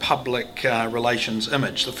public relations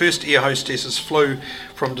image. The first air hostesses flew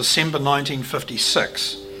from December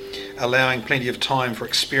 1956, allowing plenty of time for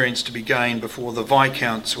experience to be gained before the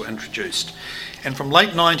Viscounts were introduced. And from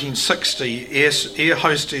late 1960, air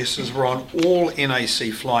hostesses were on all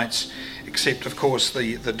NAC flights, except of course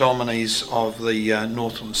the dominees of the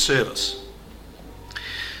Northland service.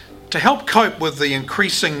 To help cope with the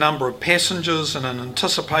increasing number of passengers and in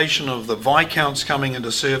anticipation of the Viscounts coming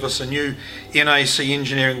into service, a new NAC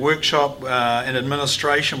engineering workshop and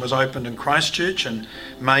administration was opened in Christchurch in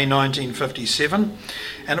May 1957,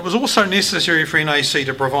 and it was also necessary for NAC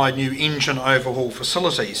to provide new engine overhaul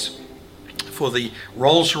facilities for the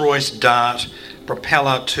Rolls-Royce Dart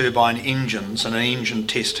propeller turbine engines and an engine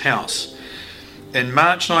test house. In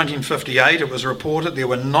March 1958, it was reported there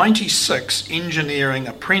were 96 engineering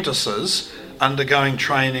apprentices undergoing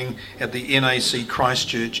training at the NAC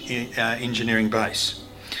Christchurch engineering base.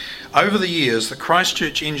 Over the years, the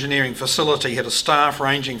Christchurch engineering facility had a staff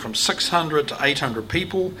ranging from 600 to 800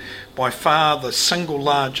 people, by far the single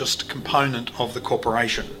largest component of the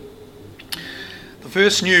corporation. The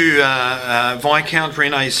first new Viscount for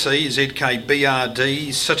NAC,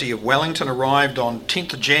 ZKBRD, City of Wellington, arrived on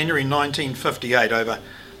 10th of January 1958, over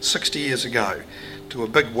 60 years ago, to a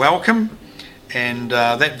big welcome and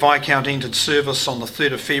that Viscount entered service on the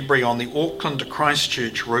 3rd of February on the Auckland to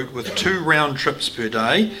Christchurch route with 2 round trips per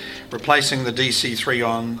day, replacing the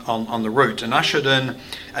DC-3 on the route, and ushered in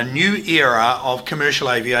a new era of commercial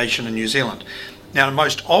aviation in New Zealand. Now, the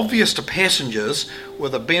most obvious to passengers were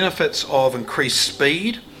the benefits of increased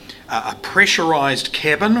speed, a pressurised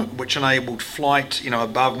cabin which enabled flight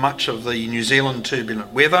above much of the New Zealand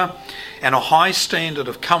turbulent weather, and a high standard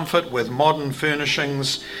of comfort with modern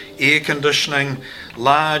furnishings, air conditioning,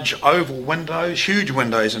 large oval windows, huge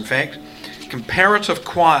windows in fact, comparative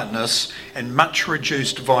quietness and much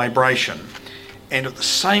reduced vibration, and at the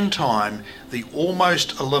same time the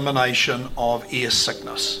almost elimination of air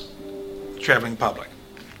sickness. Travelling public.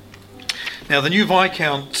 Now the new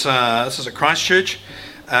Viscount, this is at Christchurch,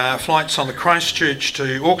 flights on the Christchurch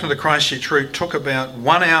to Auckland to Christchurch route took about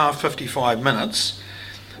 1 hour 55 minutes,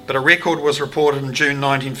 but a record was reported in June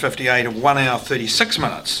 1958 of 1 hour 36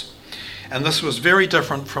 minutes, and this was very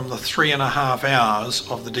different from the 3.5 hours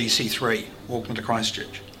of the DC-3 Auckland to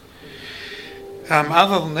Christchurch.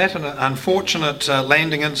 Other than that, an unfortunate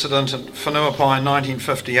landing incident at Whenuapai in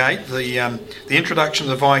 1958, the introduction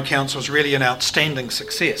of the Viscounts was really an outstanding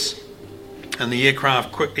success, and the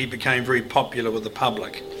aircraft quickly became very popular with the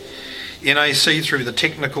public. NAC, through the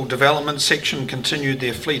technical development section, continued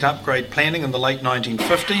their fleet upgrade planning in the late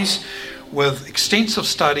 1950s with extensive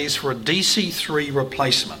studies for a DC-3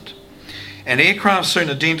 replacement. And aircraft soon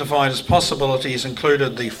identified as possibilities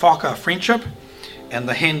included the Fokker Friendship and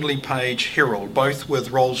the Handley Page Herald, both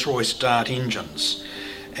with Rolls-Royce Dart engines.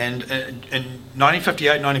 And in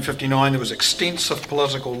 1958-1959 there was extensive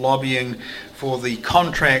political lobbying for the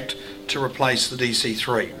contract to replace the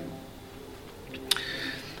DC-3.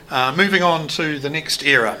 Moving on to the next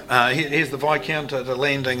era. Here's the Viscount at the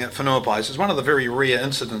landing at Whenuapai. This is one of the very rare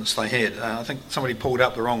incidents they had. I think somebody pulled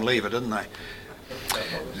up the wrong lever, didn't they?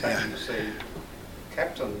 You see the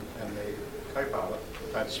captain and the co-pilot,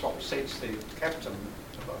 they'd swap seats. The captain,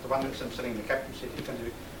 the one who's sitting in the captain's seat, who's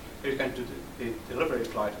going to do the delivery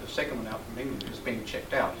flight, the second one out from England, is being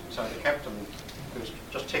checked out. So the captain, who's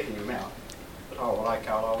just checking him out, said, "Oh, well, okay,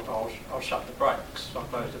 I'll shut the brakes. I'll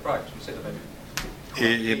close the brakes," instead of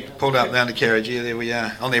You pulled up the undercarriage. Yeah, there we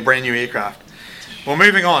are, on their brand new aircraft. Well,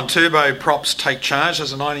 moving on, turboprops take charge.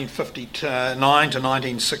 This is 1959 to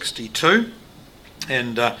 1962.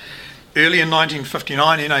 And early in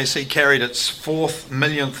 1959, NAC carried its 4th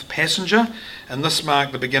millionth passenger, and this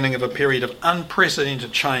marked the beginning of a period of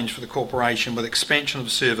unprecedented change for the corporation, with expansion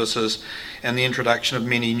of services and the introduction of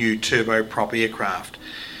many new turboprop aircraft.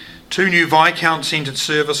 2 new Viscounts entered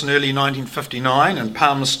service in early 1959, and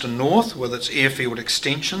Palmerston North, with its airfield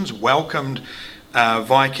extensions, welcomed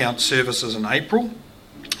Viscount services in April,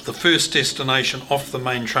 the first destination off the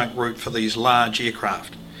main trunk route for these large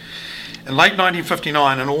aircraft. In late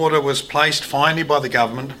 1959, an order was placed finally by the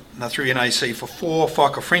government through NAC for 4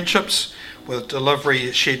 Fokker Friendships, with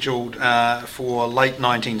delivery scheduled for late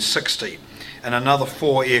 1960, and another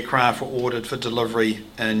 4 aircraft were ordered for delivery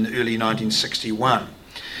in early 1961.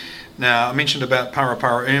 Now, I mentioned about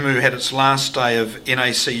Parapara Umu had its last day of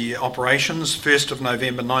NAC operations, 1st of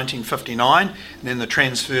November 1959, and then the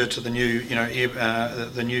transfer to the new,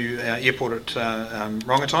 airport at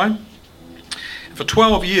Rongotai. For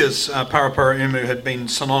 12 years, Parapara Umu had been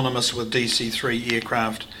synonymous with DC-3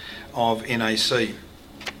 aircraft of NAC.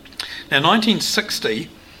 Now, 1960,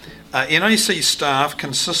 NAC staff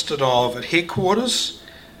consisted of, at headquarters,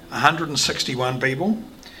 161 people,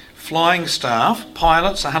 flying staff,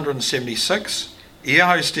 pilots 176, air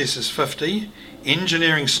hostesses 50,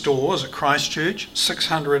 engineering stores at Christchurch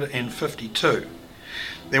 652.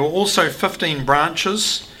 There were also 15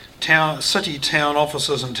 branches, city town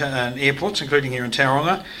offices and airports, including here in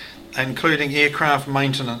Tauranga, including aircraft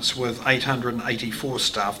maintenance with 884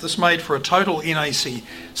 staff. This made for a total NAC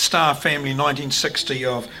staff family in 1960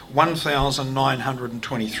 of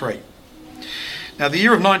 1,923. Now, the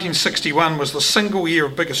year of 1961 was the single year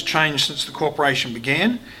of biggest change since the corporation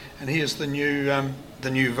began, and here's the new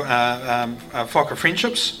Fokker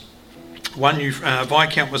Friendships. 1 new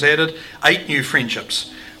Viscount was added, 8 new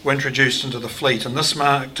Friendships were introduced into the fleet, and this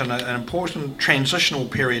marked an important transitional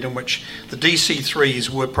period in which the DC-3s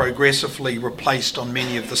were progressively replaced on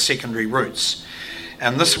many of the secondary routes.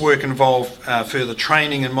 And this work involved further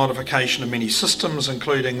training and modification of many systems,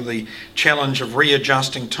 including the challenge of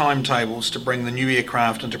readjusting timetables to bring the new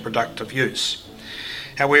aircraft into productive use.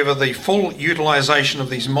 However, the full utilisation of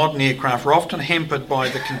these modern aircraft were often hampered by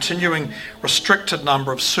the continuing restricted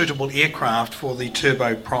number of suitable aircraft for the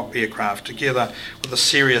turboprop aircraft, together with a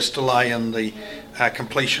serious delay in the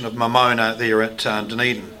completion of Momona there at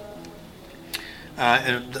Dunedin.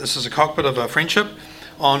 And this is a cockpit of a Friendship.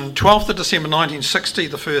 On 12th of December 1960,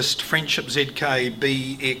 the first Friendship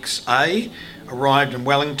ZK-BXA arrived in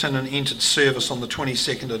Wellington and entered service on the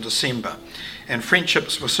 22nd of December. And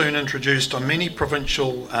Friendships were soon introduced on many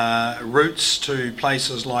provincial routes to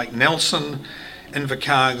places like Nelson,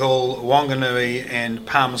 Invercargill, Wanganui and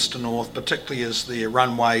Palmerston North, particularly as the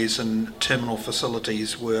runways and terminal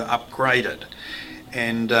facilities were upgraded.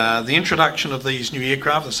 And the introduction of these new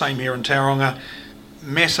aircraft, the same here in Tauranga,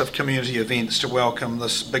 massive community events to welcome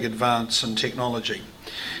this big advance in technology.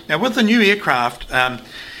 Now, with the new aircraft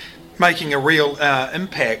making a real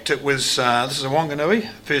impact, it was, this is a Wanganui,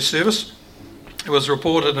 first service. It was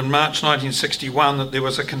reported in March 1961 that there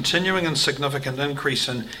was a continuing and significant increase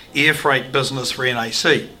in air freight business for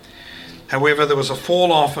NAC. However, there was a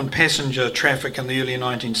fall off in passenger traffic in the early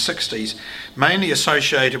 1960s, mainly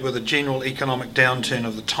associated with a general economic downturn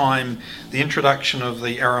of the time, the introduction of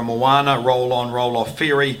the Aramoana roll-on, roll-off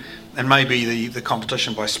ferry, and maybe the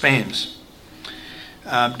competition by spans.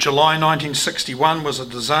 July 1961 was a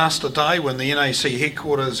disaster day when the NAC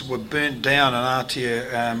headquarters were burnt down in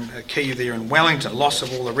Aotea Quay there in Wellington, loss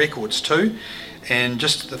of all the records too, and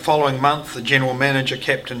just the following month the general manager,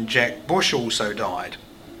 Captain Jack Bush, also died.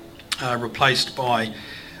 Replaced by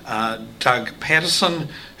Doug Patterson,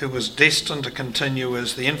 who was destined to continue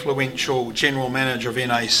as the influential general manager of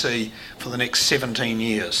NAC for the next 17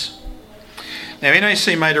 years. Now,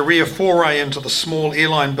 NAC made a rare foray into the small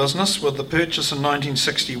airline business with the purchase in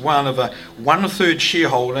 1961 of a 1/3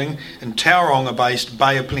 shareholding in Tauranga-based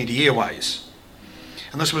Bay of Plenty Airways.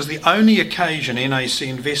 And this was the only occasion NAC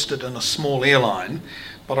invested in a small airline,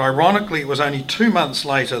 but ironically it was only 2 months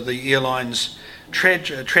later the airline's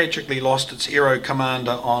tragically lost its Aero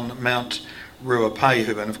Commander on Mount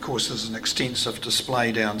Ruapehu, and of course there's an extensive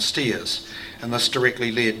display downstairs, and this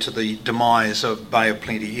directly led to the demise of Bay of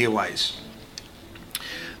Plenty Airways.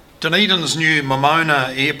 Dunedin's new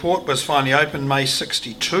Momona Airport was finally opened May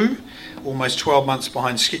 62, almost 12 months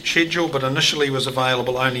behind schedule, but initially was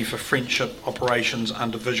available only for Friendship operations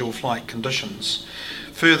under visual flight conditions.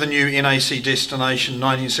 Further new NAC destination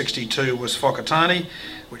 1962 was Whakatane,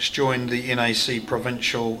 which joined the NAC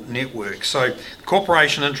provincial network. So the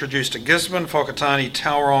corporation introduced a Gisborne, Whakatane,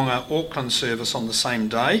 Tauranga, Auckland service on the same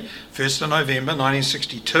day, 1st of November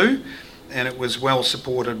 1962, and it was well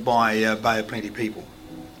supported by Bay of Plenty people.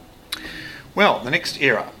 Well, the next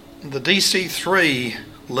era, the DC-3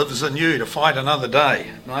 lives anew to fight another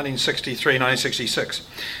day, 1963-1966.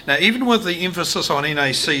 Now, even with the emphasis on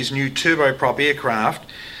NAC's new turboprop aircraft,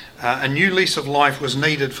 a new lease of life was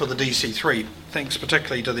needed for the DC-3, thanks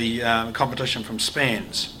particularly to the competition from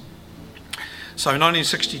spans. So in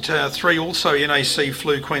 1963 also NAC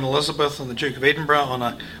flew Queen Elizabeth and the Duke of Edinburgh on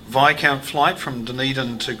a Viscount flight from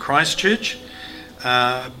Dunedin to Christchurch,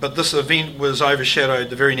 but this event was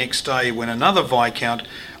overshadowed the very next day when another Viscount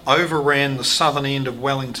overran the southern end of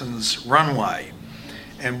Wellington's runway.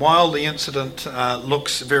 And while the incident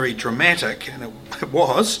looks very dramatic, and it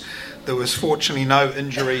was, there was fortunately no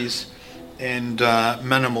injuries and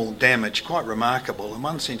minimal damage. Quite remarkable. In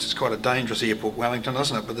one sense, it's quite a dangerous airport, Wellington,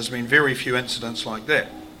 isn't it? But there's been very few incidents like that.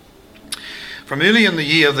 From early in the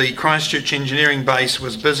year, the Christchurch Engineering Base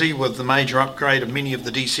was busy with the major upgrade of many of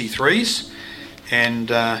the DC-3s,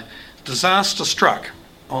 and disaster struck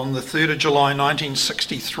on the 3rd of July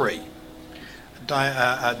 1963,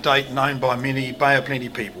 a date known by many Bay of Plenty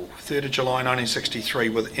people, 3rd of July 1963,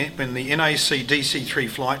 when the NAC DC-3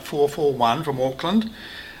 flight 441 from Auckland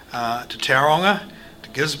to Tauranga, to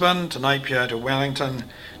Gisborne, to Napier, to Wellington,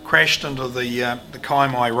 crashed into the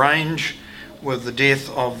Kaimai Range with the death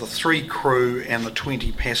of the 3 crew and the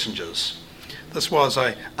 20 passengers. This was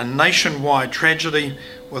a nationwide tragedy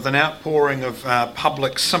with an outpouring of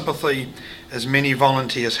public sympathy as many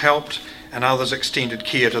volunteers helped and others extended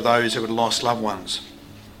care to those who had lost loved ones.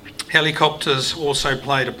 Helicopters also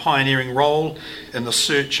played a pioneering role in the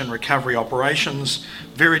search and recovery operations.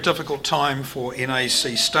 Very difficult time for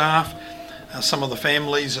NAC staff, some of the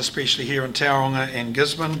families, especially here in Tauranga and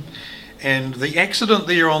Gisborne. And the accident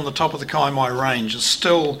there on the top of the Kaimai Range is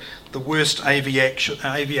still the worst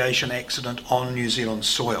aviation accident on New Zealand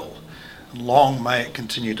soil. Long may it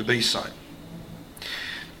continue to be so.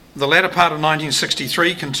 The latter part of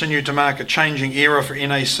 1963 continued to mark a changing era for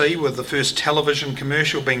NAC, with the first television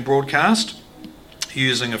commercial being broadcast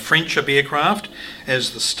using a Friendship aircraft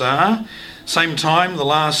as the star. Same time, the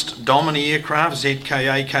last Domini aircraft,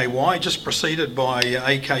 ZK-AKY, just preceded by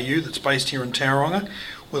AKU, that's based here in Tauranga,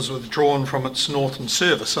 was withdrawn from its northern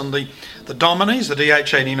service. And the Dominis, the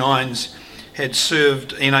DH-89s, had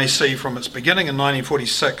served NAC from its beginning in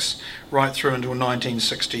 1946 right through until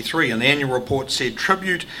 1963, and the annual report said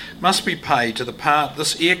tribute must be paid to the part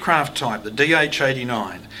this aircraft type, the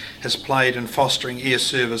DH-89, has played in fostering air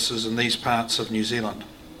services in these parts of New Zealand.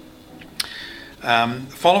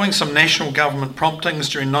 Following some national government promptings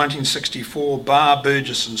during 1964, Barr,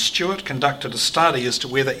 Burgess and Stewart conducted a study as to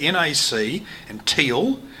whether NAC and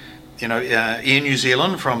Teal, Air New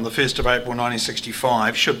Zealand from the 1st of April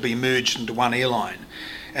 1965, should be merged into one airline.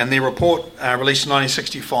 And their report, released in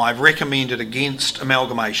 1965, recommended against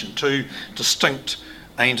amalgamation, two distinct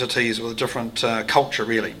entities with a different culture,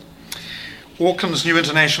 really. Auckland's new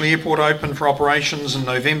international airport opened for operations in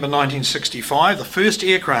November 1965. The first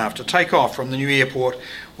aircraft to take off from the new airport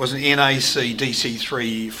was an NAC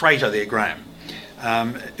DC-3 freighter there, Graham.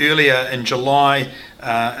 Earlier in July,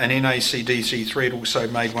 an NAC DC-3 had also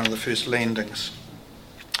made one of the first landings.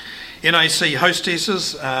 NAC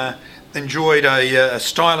hostesses enjoyed a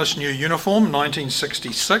stylish new uniform in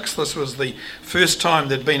 1966. This was the first time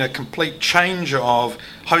there'd been a complete change of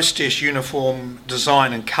hostess uniform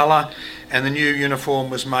design and colour, and the new uniform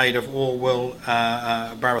was made of all-wool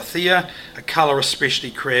barathea, a colour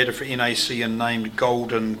especially created for NAC and named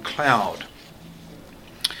Golden Cloud.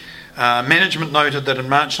 Management noted that in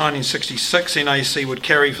March 1966, NAC would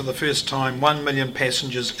carry for the first time 1 million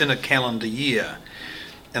passengers in a calendar year.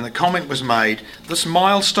 And the comment was made, this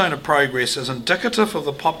milestone of progress is indicative of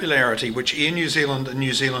the popularity which Air New Zealand and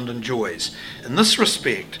New Zealand enjoys. In this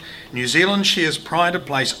respect, New Zealand shares pride of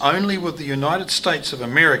place only with the United States of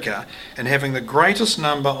America in having the greatest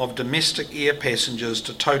number of domestic air passengers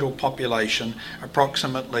to total population,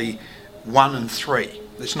 approximately 1 in 3.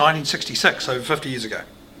 That's 1966, over 50 years ago.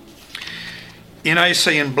 NAC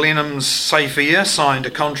and Blenheim's Safe Air signed a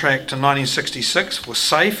contract in 1966 for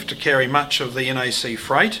Safe to carry much of the NAC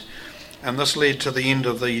freight, and this led to the end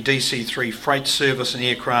of the DC-3 freight service, and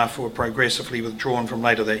aircraft were progressively withdrawn from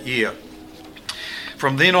later that year.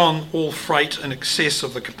 From then on, all freight in excess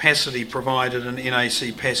of the capacity provided in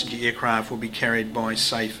NAC passenger aircraft will be carried by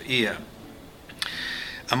Safe Air.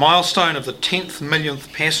 A milestone of the 10th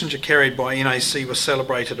millionth passenger carried by NAC was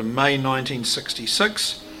celebrated in May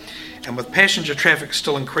 1966. And with passenger traffic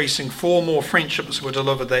still increasing, 4 more French ships were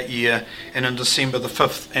delivered that year, and in December the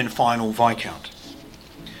 5th and final Viscount.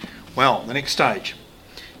 Well, the next stage,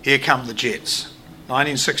 here come the jets,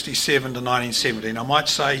 1967 to 1970, I might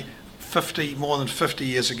say more than 50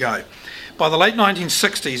 years ago. By the late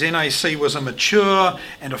 1960s, NAC was a mature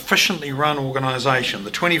and efficiently run organisation.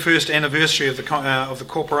 The 21st anniversary of the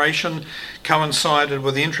corporation coincided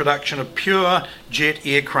with the introduction of pure jet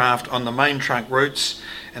aircraft on the main trunk routes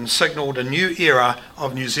and signalled a new era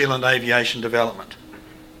of New Zealand aviation development.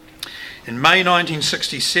 In May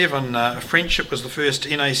 1967, a French ship was the first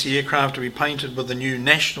NAC aircraft to be painted with the new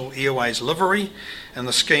National Airways livery, and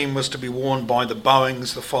the scheme was to be worn by the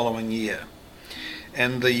Boeings the following year.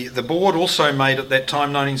 And the board also made at that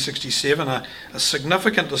time, 1967, a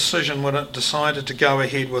significant decision when it decided to go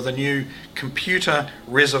ahead with a new computer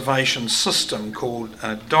reservation system called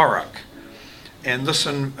DORIC. And this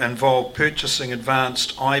involved purchasing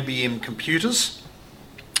advanced IBM computers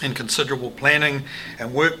and considerable planning,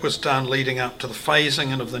 and work was done leading up to the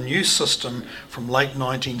phasing in of the new system from late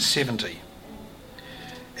 1970.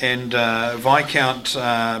 And Viscount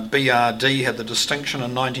BRD had the distinction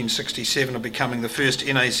in 1967 of becoming the first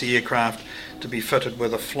NAC aircraft to be fitted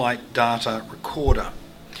with a flight data recorder.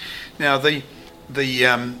 Now, the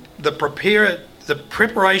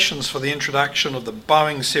preparations for the introduction of the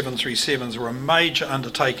Boeing 737s were a major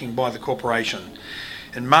undertaking by the corporation.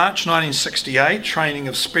 In March 1968, training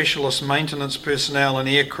of specialist maintenance personnel and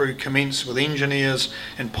aircrew commenced, with engineers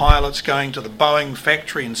and pilots going to the Boeing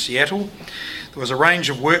factory in Seattle. There was a range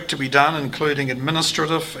of work to be done, including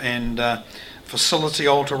administrative and facility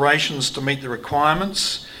alterations to meet the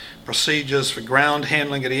requirements. Procedures for ground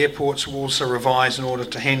handling at airports were also revised in order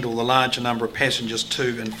to handle the larger number of passengers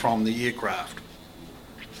to and from the aircraft.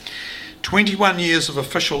 21 years of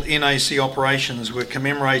official NAC operations were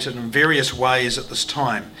commemorated in various ways at this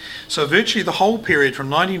time. So virtually the whole period from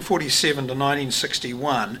 1947 to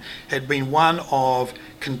 1961 had been one of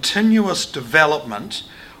continuous development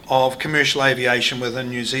of commercial aviation within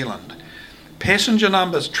New Zealand. Passenger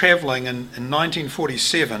numbers travelling in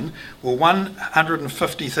 1947 were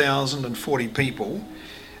 150,040 people.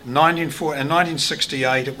 In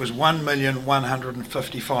 1968 it was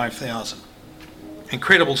 1,155,000.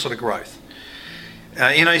 Incredible sort of growth.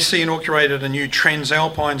 NAC inaugurated a new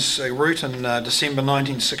Transalpine route in December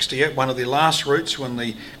 1968, one of the last routes when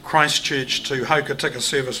the Christchurch to Hokitika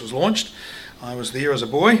service was launched. I was there as a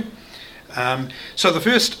boy. So the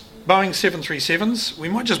first Boeing 737s. We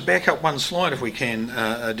might just back up one slide if we can,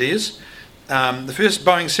 Des. The first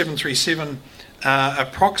Boeing 737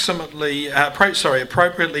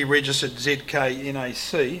 appropriately registered ZK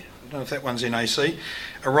NAC, I don't know if that one's NAC,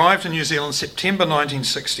 arrived in New Zealand September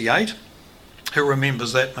 1968. Who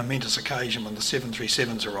remembers that momentous occasion when the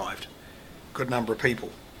 737s arrived? Good number of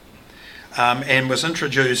people. And was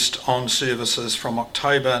introduced on services from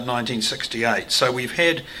October 1968. So we've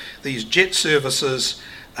had these jet services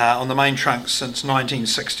on the main trunk since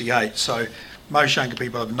 1968. So most younger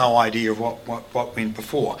people have no idea of what went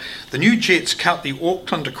before. The new jets cut the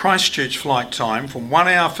Auckland to Christchurch flight time from 1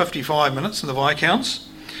 hour 55 minutes in the Viscounts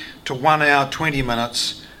to 1 hour 20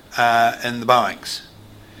 minutes in the Boeings.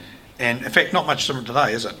 And in fact, not much different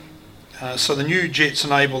today, is it? So the new jets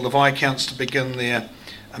enable the Viscounts to begin their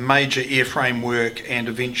major airframe work and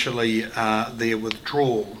eventually their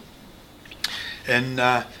withdrawal. And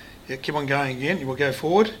keep on going again, we'll go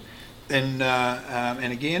forward. And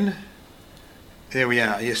again, there we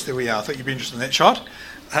are, yes, there we are. I thought you'd be interested in that shot.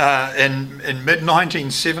 In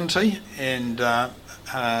mid-1970, and the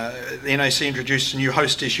NAC introduced a new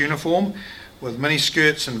hostess uniform with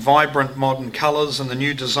miniskirts and vibrant modern colours, and the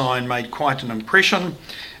new design made quite an impression,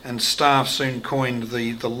 and staff soon coined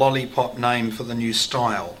the lollipop name for the new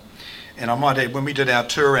style. And I might add, when we did our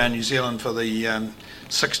tour around New Zealand for the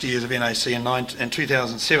 60 years of NAC in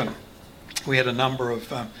 2007, we had a number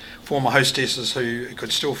of former hostesses who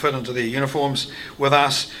could still fit into their uniforms with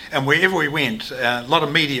us, and wherever we went, a lot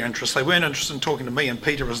of media interest. They weren't interested in talking to me and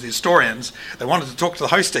Peter as the historians, they wanted to talk to the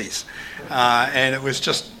hosties, and it was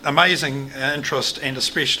just amazing interest, and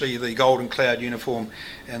especially the Golden Cloud uniform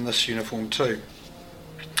and this uniform too.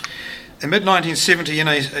 In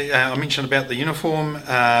mid-1970, I mentioned about the uniform,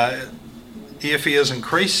 airfares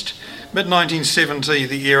increased. Mid-1970,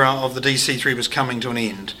 the era of the DC-3 was coming to an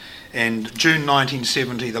end. And June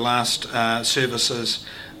 1970, the last services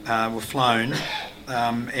were flown,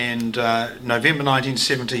 and November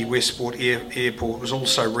 1970, Westport Airport was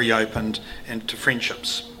also reopened and to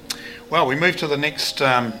friendships. Well, we move to the next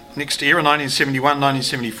era, 1971,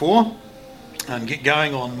 1974, and get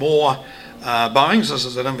going on more Boeings. This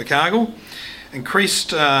is at Invercargill.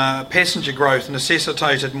 Increased passenger growth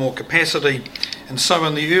necessitated more capacity, and so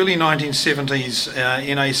in the early 1970s,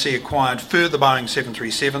 NAC acquired further Boeing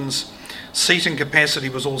 737s. Seating capacity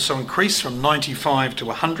was also increased from 95 to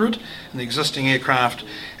 100 in the existing aircraft,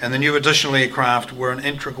 and the new additional aircraft were an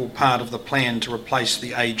integral part of the plan to replace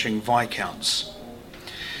the ageing Viscounts.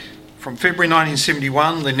 From February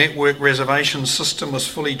 1971, the network reservation system was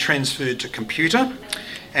fully transferred to computer,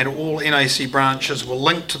 and all NAC branches were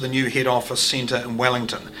linked to the new head office centre in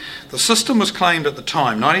Wellington. The system was claimed at the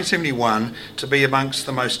time, 1971, to be amongst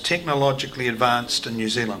the most technologically advanced in New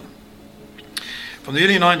Zealand. From the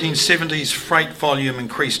early 1970s, freight volume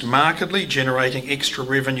increased markedly, generating extra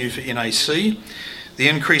revenue for NAC. The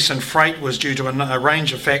increase in freight was due to a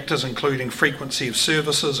range of factors, including frequency of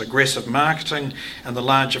services, aggressive marketing, and the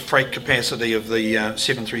larger freight capacity of the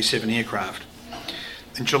 737 aircraft.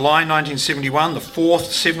 In July 1971, the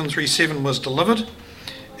fourth 737 was delivered,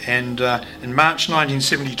 and in March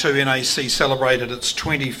 1972, NAC celebrated its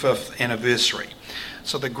 25th anniversary.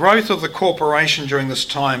 So the growth of the corporation during this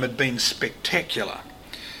time had been spectacular.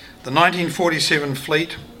 The 1947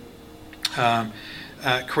 fleet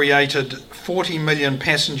created 40 million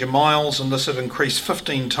passenger miles, and this had increased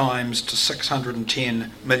 15 times to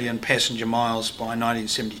 610 million passenger miles by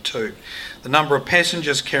 1972. The number of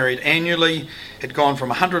passengers carried annually had gone from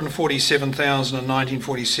 147,000 in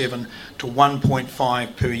 1947 to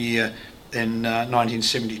 1.5 per year in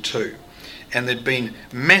 1972. And there'd been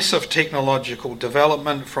massive technological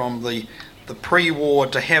development from the pre-war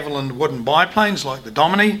de Havilland wooden biplanes like the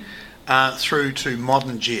Domini through to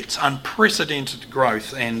modern jets. Unprecedented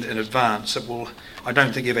growth and an advance that will, I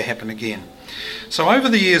don't think, ever happen again. So over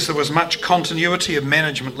the years there was much continuity of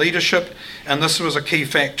management leadership, and this was a key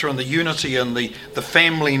factor in the unity and the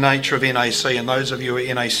family nature of NAC, and those of you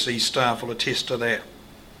who are NAC staff will attest to that.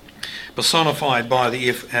 Personified by the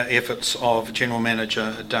efforts of General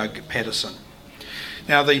Manager Doug Patterson.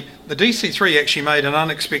 Now the DC-3 actually made an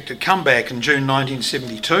unexpected comeback in June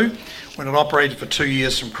 1972 when it operated for 2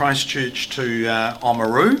 years from Christchurch to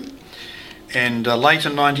Oamaru. And late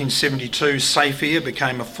in 1972, Safe Air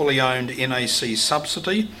became a fully owned NAC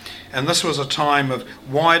subsidy, and this was a time of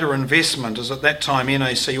wider investment, as at that time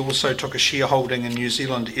NAC also took a shareholding in New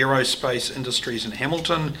Zealand Aerospace Industries in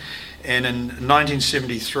Hamilton, and in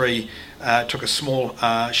 1973 took a small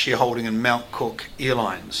shareholding in Mount Cook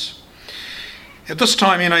Airlines. At this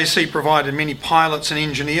time, NAC provided many pilots and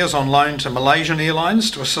engineers on loan to Malaysian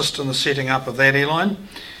Airlines to assist in the setting up of that airline.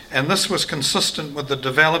 and this was consistent with the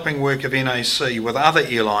developing work of NAC with other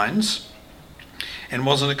airlines and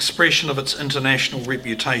was an expression of its international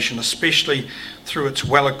reputation, especially through its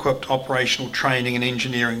well-equipped operational training and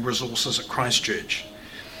engineering resources at Christchurch.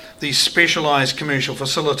 These specialised commercial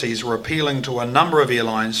facilities were appealing to a number of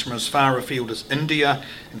airlines from as far afield as India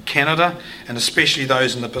and Canada, and especially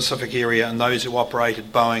those in the Pacific area and those who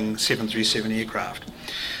operated Boeing 737 aircraft.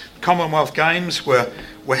 The Commonwealth Games were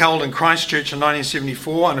held in Christchurch in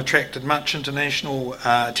 1974 and attracted much international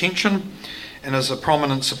attention, and as a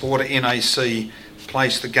prominent supporter, NAC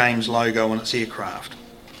placed the Games logo on its aircraft.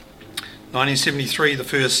 1973, the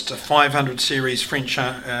first 500 series French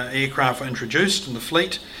aircraft were introduced in the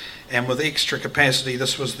fleet, and with extra capacity,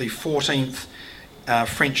 this was the 14th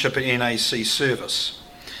Friendship at NAC service.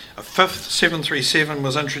 A fifth 737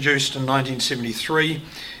 was introduced in 1973,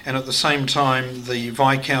 and at the same time, the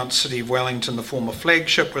Viscount City of Wellington, the former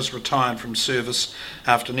flagship, was retired from service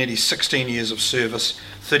after nearly 16 years of service,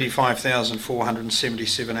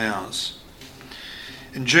 35,477 hours.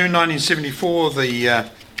 In June 1974, the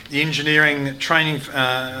engineering training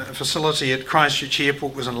facility at Christchurch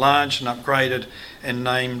Airport was enlarged and upgraded and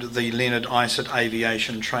named the Leonard Isett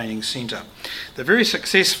Aviation Training Centre. The very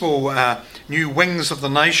successful new Wings of the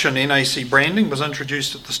Nation NAC branding was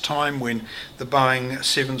introduced at this time when the Boeing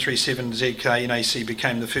 737ZK NAC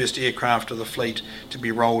became the first aircraft of the fleet to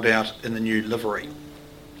be rolled out in the new livery.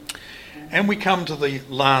 And we come to the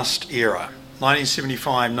last era,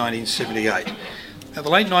 1975-1978. Now, the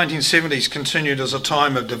late 1970s continued as a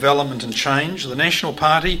time of development and change. The National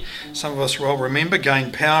Party, some of us well remember,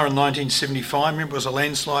 gained power in 1975. Remember, it was a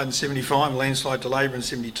landslide in 75, a landslide to Labour in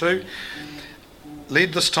 72.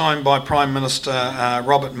 Led this time by Prime Minister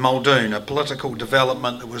Robert Muldoon, a political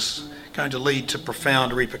development that was going to lead to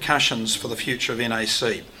profound repercussions for the future of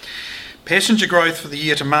NAC. Passenger growth for the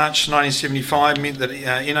year to March 1975 meant that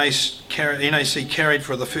NAC carried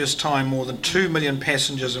for the first time more than 2 million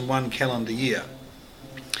passengers in one calendar year.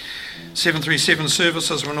 737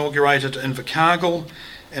 services were inaugurated in Invercargill,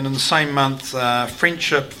 and in the same month,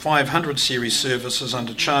 Friendship 500 series services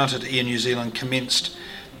under chartered Air New Zealand commenced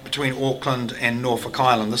between Auckland and Norfolk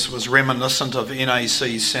Island. This was reminiscent of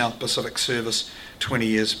NAC's South Pacific service 20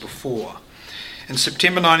 years before. In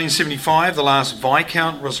September 1975, the last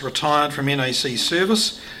Viscount was retired from NAC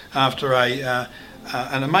service after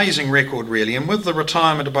an amazing record, really. And with the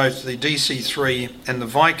retirement of both the DC-3 and the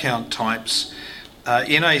Viscount types,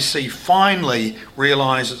 NAC finally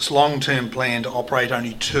realised its long-term plan to operate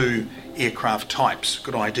only 2 aircraft types.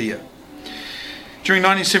 Good idea. During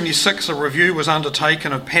 1976, a review was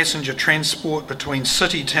undertaken of passenger transport between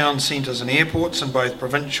city town centres and airports in both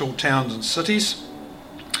provincial towns and cities.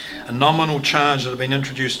 A nominal charge that had been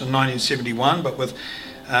introduced in 1971, but with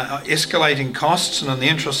escalating costs and in the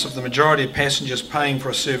interests of the majority of passengers paying for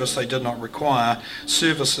a service they did not require,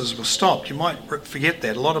 services were stopped. You might forget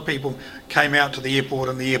that. A lot of people came out to the airport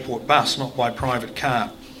in the airport bus, not by private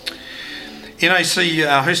car. NAC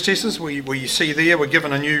hostesses, we you see there, were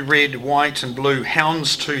given a new red, white and blue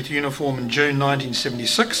houndstooth uniform in June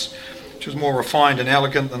 1976, which was more refined and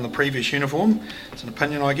elegant than the previous uniform. It's an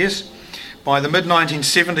opinion, I guess. By the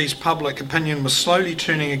mid-1970s, public opinion was slowly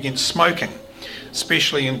turning against smoking,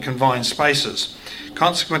 especially in confined spaces.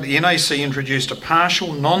 Consequently, NAC introduced a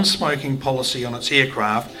partial non-smoking policy on its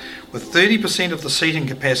aircraft, with 30% of the seating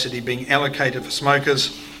capacity being allocated for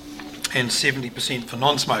smokers and 70% for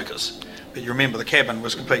non-smokers. But you remember the cabin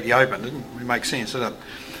was completely open, didn't it? It makes sense, didn't it?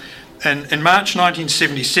 And in March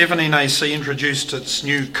 1977, NAC introduced its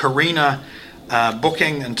new Carina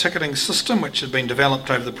booking and ticketing system, which had been developed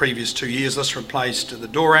over the previous 2 years. This replaced the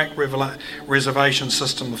Dvorak reservation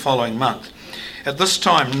system the following month. At this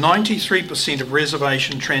time, 93% of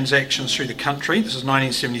reservation transactions through the country, this is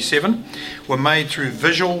 1977, were made through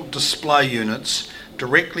visual display units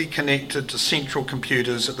directly connected to central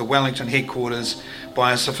computers at the Wellington headquarters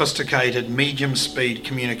by a sophisticated medium-speed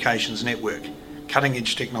communications network.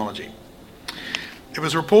 Cutting-edge technology. It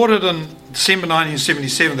was reported in December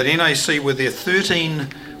 1977 that NAC, with their 13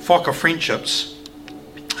 Fokker Friendships,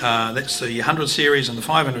 that's the 100 series and the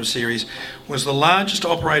 500 series, was the largest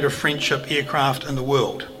operator of Friendship aircraft in the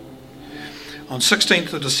world. On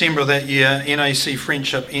 16th of December of that year, NAC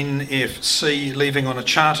Friendship NFC, leaving on a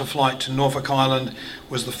charter flight to Norfolk Island,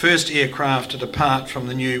 was the first aircraft to depart from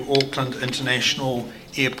the new Auckland International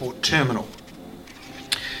Airport terminal.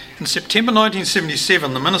 In September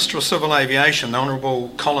 1977, the Minister of Civil Aviation, the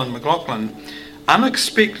Honourable Colin McLaughlin,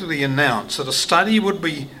 unexpectedly announced that a study would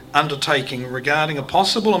be undertaking regarding a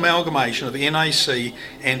possible amalgamation of NAC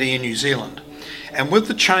and Air New Zealand. And with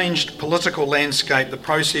the changed political landscape, the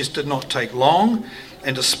process did not take long,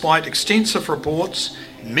 and despite extensive reports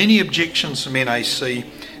many objections from NAC.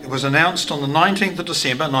 It was announced on the 19th of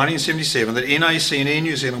December 1977 that NAC and Air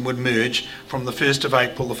New Zealand would merge from the 1st of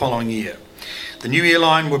April the following year. The new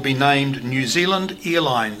airline would be named New Zealand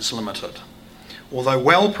Airlines Limited. Although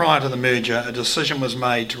well prior to the merger, a decision was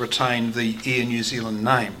made to retain the Air New Zealand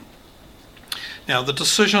name. Now, the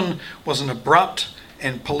decision was an abrupt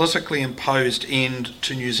and politically imposed end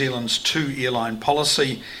to New Zealand's two-airline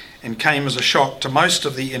policy and came as a shock to most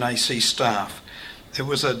of the NAC staff. It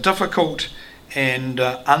was a difficult and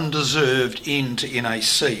undeserved end to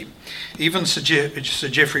NAC. Even Sir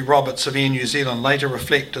Geoffrey Roberts of Air New Zealand later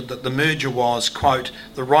reflected that the merger was, quote,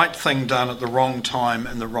 the right thing done at the wrong time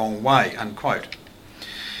in the wrong way, unquote.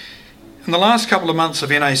 In the last couple of months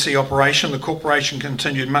of NAC operation, the corporation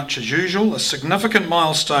continued much as usual. A significant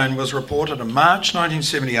milestone was reported in March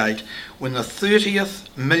 1978 when the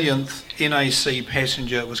 30th millionth NAC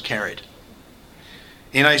passenger was carried.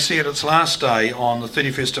 NAC at its last day on the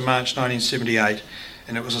 31st of March 1978,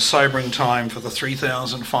 and it was a sobering time for the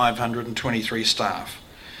 3,523 staff.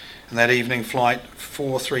 And that evening, flight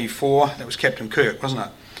 434, that was Captain Kirk, wasn't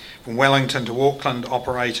it? From Wellington to Auckland,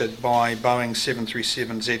 operated by Boeing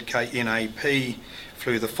 737ZK NAP,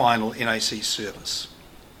 flew the final NAC service.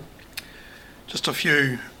 Just a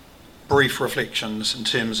few brief reflections in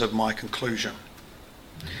terms of my conclusion.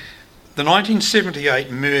 The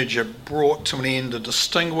 1978 merger brought to an end a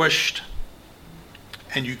distinguished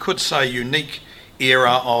and you could say unique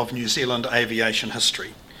era of New Zealand aviation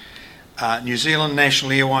history. New Zealand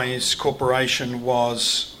National Airways Corporation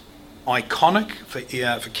was iconic for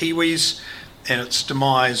Kiwis, and its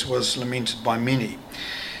demise was lamented by many.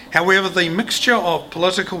 However, the mixture of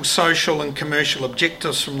political, social and commercial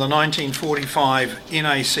objectives from the 1945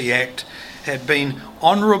 NAC Act had been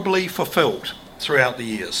honourably fulfilled throughout the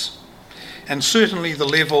years. And certainly the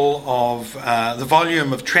level of the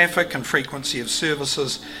volume of traffic and frequency of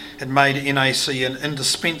services had made NAC an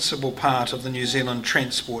indispensable part of the New Zealand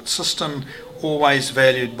transport system, always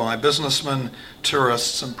valued by businessmen,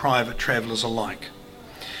 tourists and private travellers alike.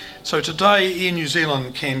 So today Air New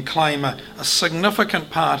Zealand can claim a significant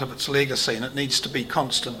part of its legacy, and it needs to be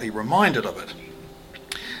constantly reminded of it.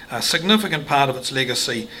 A significant part of its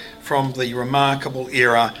legacy from the remarkable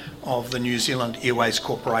era of the New Zealand Airways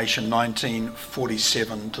Corporation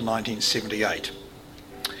 1947 to 1978.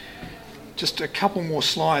 Just a couple more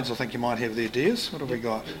slides I think you might have there, Des. What have we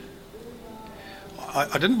got?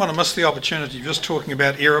 I didn't want to miss the opportunity of just talking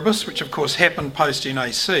about Erebus, which of course happened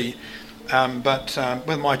post-NAC, but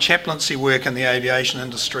with my chaplaincy work in the aviation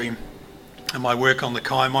industry and my work on the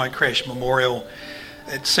Kaimai Crash Memorial,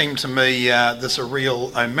 it seemed to me there's a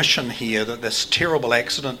real omission here, that this terrible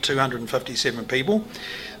accident, 257 people,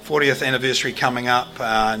 40th anniversary coming up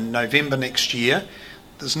November next year.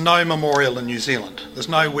 There's no memorial in New Zealand. There's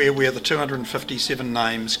nowhere where the 257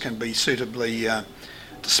 names can be suitably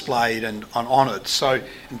displayed and honoured. So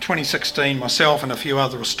in 2016, myself and a few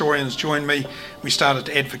other historians joined me. We started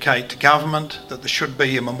to advocate to government that there should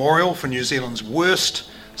be a memorial for New Zealand's worst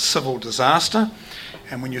civil disaster.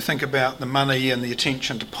 And when you think about the money and the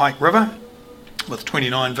attention to Pike River, with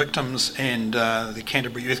 29 victims, and the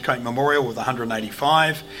Canterbury Earthquake Memorial with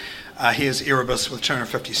 185, here's Erebus with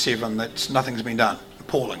 257, nothing's been done.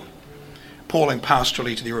 Appalling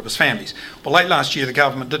pastorally to the Erebus families. Well, late last year the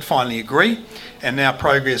government did finally agree, and now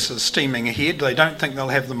progress is steaming ahead. They don't think they'll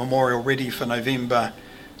have the memorial ready for November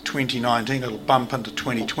 2019. It'll bump into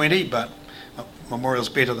 2020, but memorial's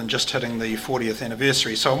better than just hitting the 40th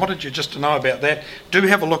anniversary. So I wanted you just to know about that. Do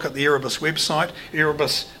have a look at the Erebus website,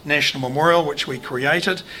 Erebus National Memorial, which we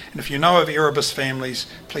created. And if you know of Erebus families,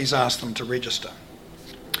 please ask them to register.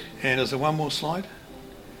 And is there one more slide?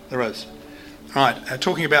 There is. Right,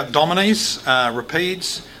 talking about Dominies,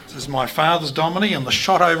 Rapides. This is my father's Domini on the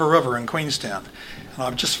Shotover River in Queenstown. And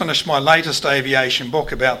I've just finished my latest aviation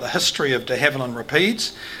book about the history of de Havilland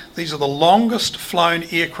Rapides. These are the longest flown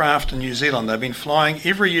aircraft in New Zealand. They've been flying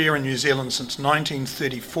every year in New Zealand since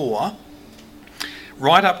 1934,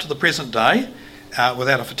 right up to the present day,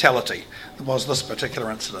 without a fatality. There was this particular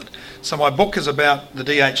incident. So my book is about the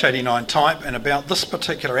DH-89 type and about this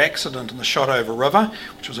particular accident in the Shotover River,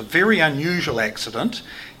 which was a very unusual accident.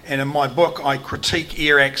 And in my book, I critique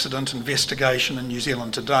air accident investigation in New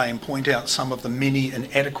Zealand today and point out some of the many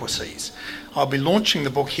inadequacies. I'll be launching the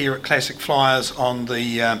book here at Classic Flyers on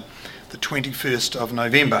the 21st of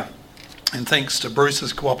November. And thanks to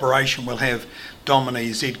Bruce's cooperation, we'll have Domini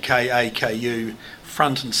ZK-AKU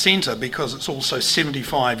front and centre, because it's also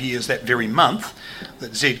 75 years that very month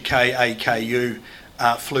that ZK-AKU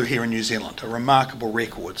flew here in New Zealand. A remarkable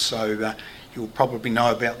record. So you'll probably know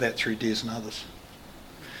about that through Des and others.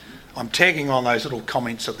 I'm tagging on those little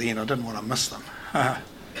comments at the end. I didn't want to miss them.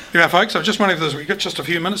 Yeah, folks, I just wondering if we've got just a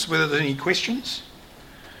few minutes, whether there's any questions.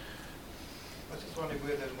 I was just wondering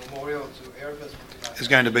where the memorial to Airways would be like. Is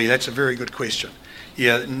going to be, that's a very good question.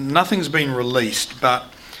 Yeah, nothing's been released, but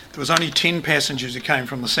there was only 10 passengers who came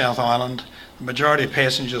from the South Island. The majority of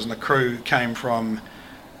passengers and the crew came from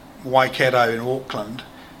Waikato and Auckland.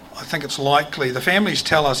 I think it's likely, the families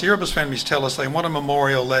tell us, Erebus families tell us they want a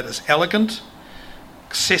memorial that is elegant,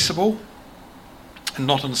 accessible, and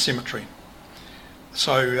not in a cemetery.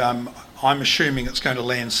 So I'm assuming it's going to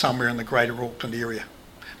land somewhere in the greater Auckland area,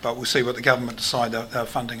 but we'll see what the government decide. They're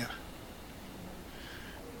funding it.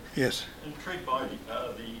 Yes. Intrigued by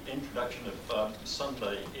the introduction of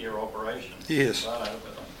Sunday air operations. Yes. A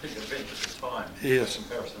big event at the time. Yes. In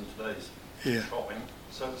comparison to today's shopping,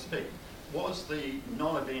 so to speak. Was the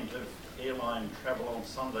non-event of airline travel on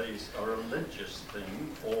Sundays a religious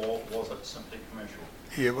thing, or was it simply commercial?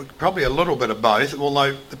 Yeah, well, probably a little bit of both,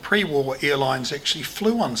 although the pre-war airlines actually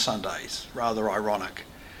flew on Sundays, rather ironic.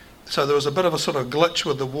 So there was a bit of a sort of glitch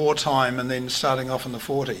with the wartime and then starting off in the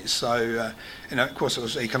 40s. So, of course it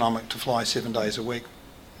was economic to fly 7 days a week.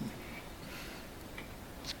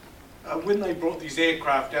 When they brought these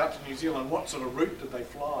aircraft out to New Zealand, what sort of route did they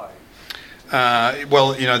fly?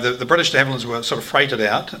 The British de Havillands were sort of freighted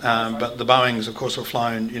out, but the Boeings, of course, were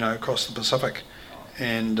flown, across the Pacific.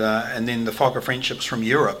 And then the Fokker Friendships from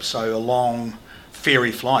Europe, so along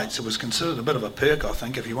ferry flights. It was considered a bit of a perk, I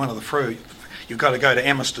think, if you're one of the crew. You've got to go to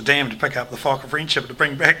Amsterdam to pick up the Fokker Friendship to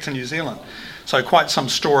bring back to New Zealand. So quite some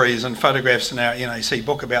stories and photographs in our NAC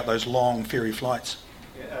book about those long ferry flights.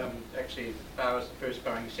 Yeah, actually, as far as the first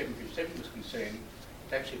Boeing 737 was concerned,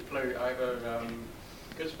 it actually flew over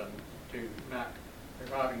Gisborne to NAC,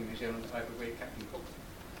 arriving in New Zealand over where Captain Cook.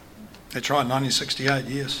 That's right, 1968,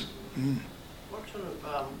 yes. Mm. What sort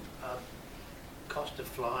of cost of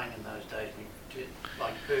flying in those days,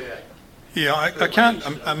 like per? Yeah, I can't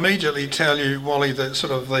immediately tell you, Wally,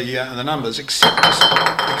 the numbers,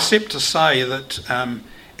 except to say that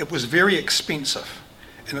it was very expensive,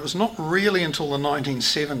 and it was not really until the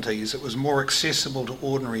 1970s it was more accessible to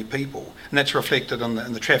ordinary people, and that's reflected in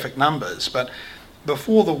the traffic numbers. But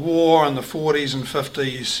before the war in the 40s and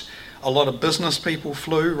 50s, a lot of business people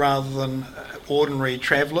flew rather than ordinary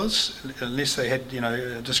travellers, unless they had,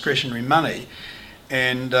 discretionary money.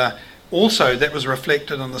 And also that was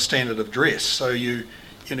reflected in the standard of dress. So you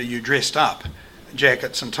dressed up,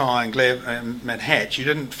 jackets and tie and hats. You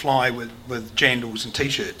didn't fly with jandals and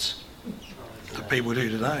t-shirts that people do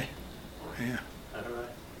today. Yeah.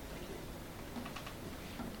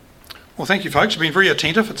 Well, thank you, folks. You've been very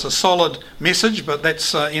attentive. It's a solid message, but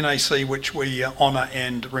that's NAC which we honour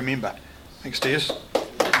and remember. Thanks, Des.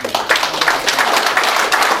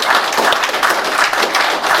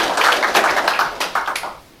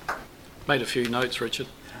 Made a few notes, Richard.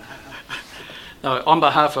 No, on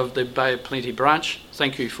behalf of the Bay of Plenty branch,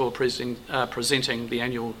 thank you for presenting the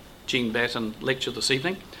annual Jean Batten lecture this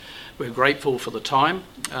evening. We're grateful for the time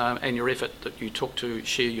and your effort that you took to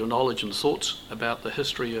share your knowledge and thoughts about the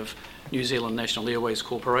history of New Zealand National Airways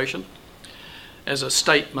Corporation. As a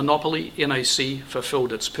state monopoly, NAC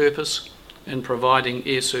fulfilled its purpose in providing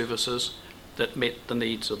air services that met the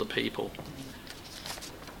needs of the people.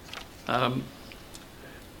 A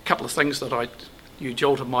couple of things that you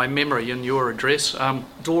jolted my memory in your address.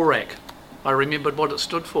 DORAC, I remembered what it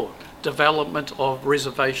stood for: Development of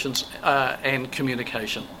Reservations and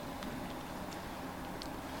Communication.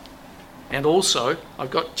 And also, I've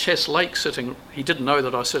got Chess Lake sitting, he didn't know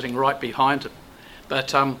that I was sitting right behind him,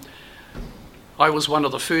 but I was one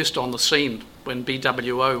of the first on the scene when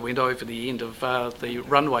BWO went over the end of the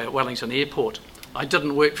runway at Wellington Airport. I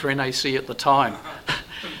didn't work for NAC at the time.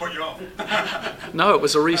 Didn't put you off. No, it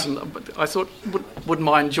was a reason. I thought, wouldn't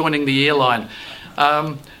mind joining the airline.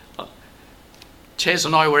 Chaz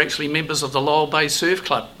and I were actually members of the Lowell Bay Surf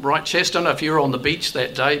Club, right, Chaz? Don't know if you were on the beach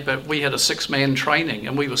that day, but we had a 6-man training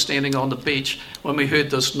and we were standing on the beach when we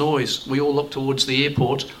heard this noise. We all looked towards the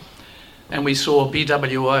airport and we saw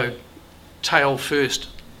BWO tail first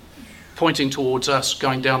pointing towards us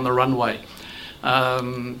going down the runway.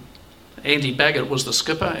 Andy Baggett was the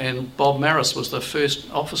skipper and Bob Maris was the first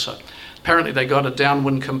officer. Apparently they got a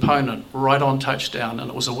downwind component right on touchdown and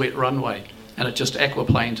it was a wet runway. And it just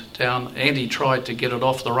aquaplaned down. Andy tried to get it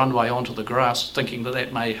off the runway onto the grass, thinking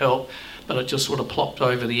that may help, but it just sort of plopped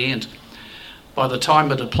over the end. By the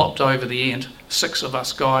time it had plopped over the end, 6 of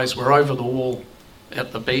us guys were over the wall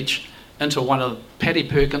at the beach into one of Paddy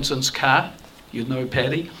Perkinson's car, you know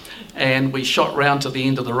Paddy, and we shot round to the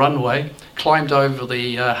end of the runway, climbed over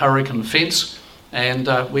the hurricane fence, and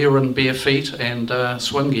we were in bare feet and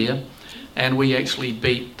swim gear, and we actually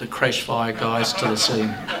beat the crash fire guys to the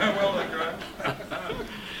scene.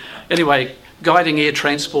 Anyway, guiding air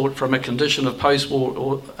transport from a condition of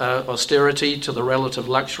post-war austerity to the relative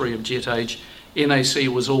luxury of jet age, NAC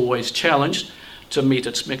was always challenged to meet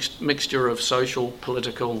its mixture of social,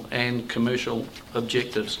 political and commercial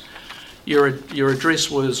objectives. Your address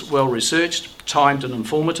was well researched, timed and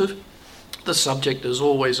informative. The subject is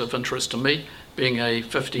always of interest to me, being a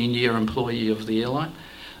 15-year employee of the airline,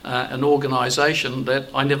 an organisation that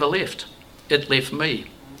I never left. It left me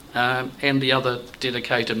and the other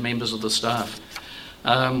dedicated members of the staff.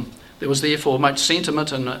 There was therefore much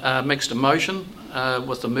sentiment and mixed emotion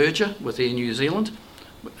with the merger with Air New Zealand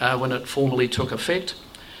when it formally took effect.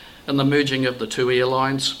 In the merging of the two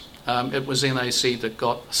airlines, it was NAC that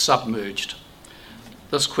got submerged.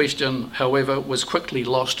 This question, however, was quickly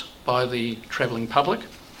lost by the travelling public.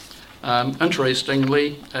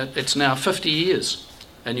 Interestingly, it's now 50 years,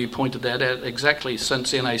 and you pointed that out, exactly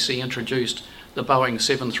since NAC introduced the Boeing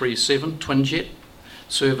 737 twin-jet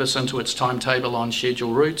service into its timetable on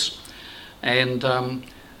scheduled routes. And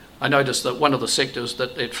I noticed that one of the sectors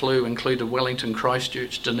that it flew included Wellington,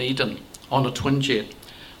 Christchurch, Dunedin on a twin-jet,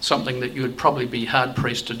 something that you would probably be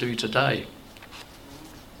hard-pressed to do today.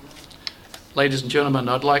 Ladies and gentlemen,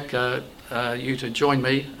 I'd like you to join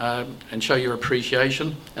me and show your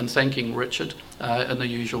appreciation in thanking Richard in the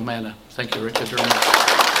usual manner. Thank you, Richard, very much.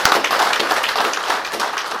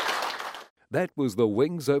 That was the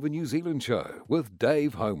Wings Over New Zealand show with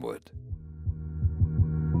Dave Homewood.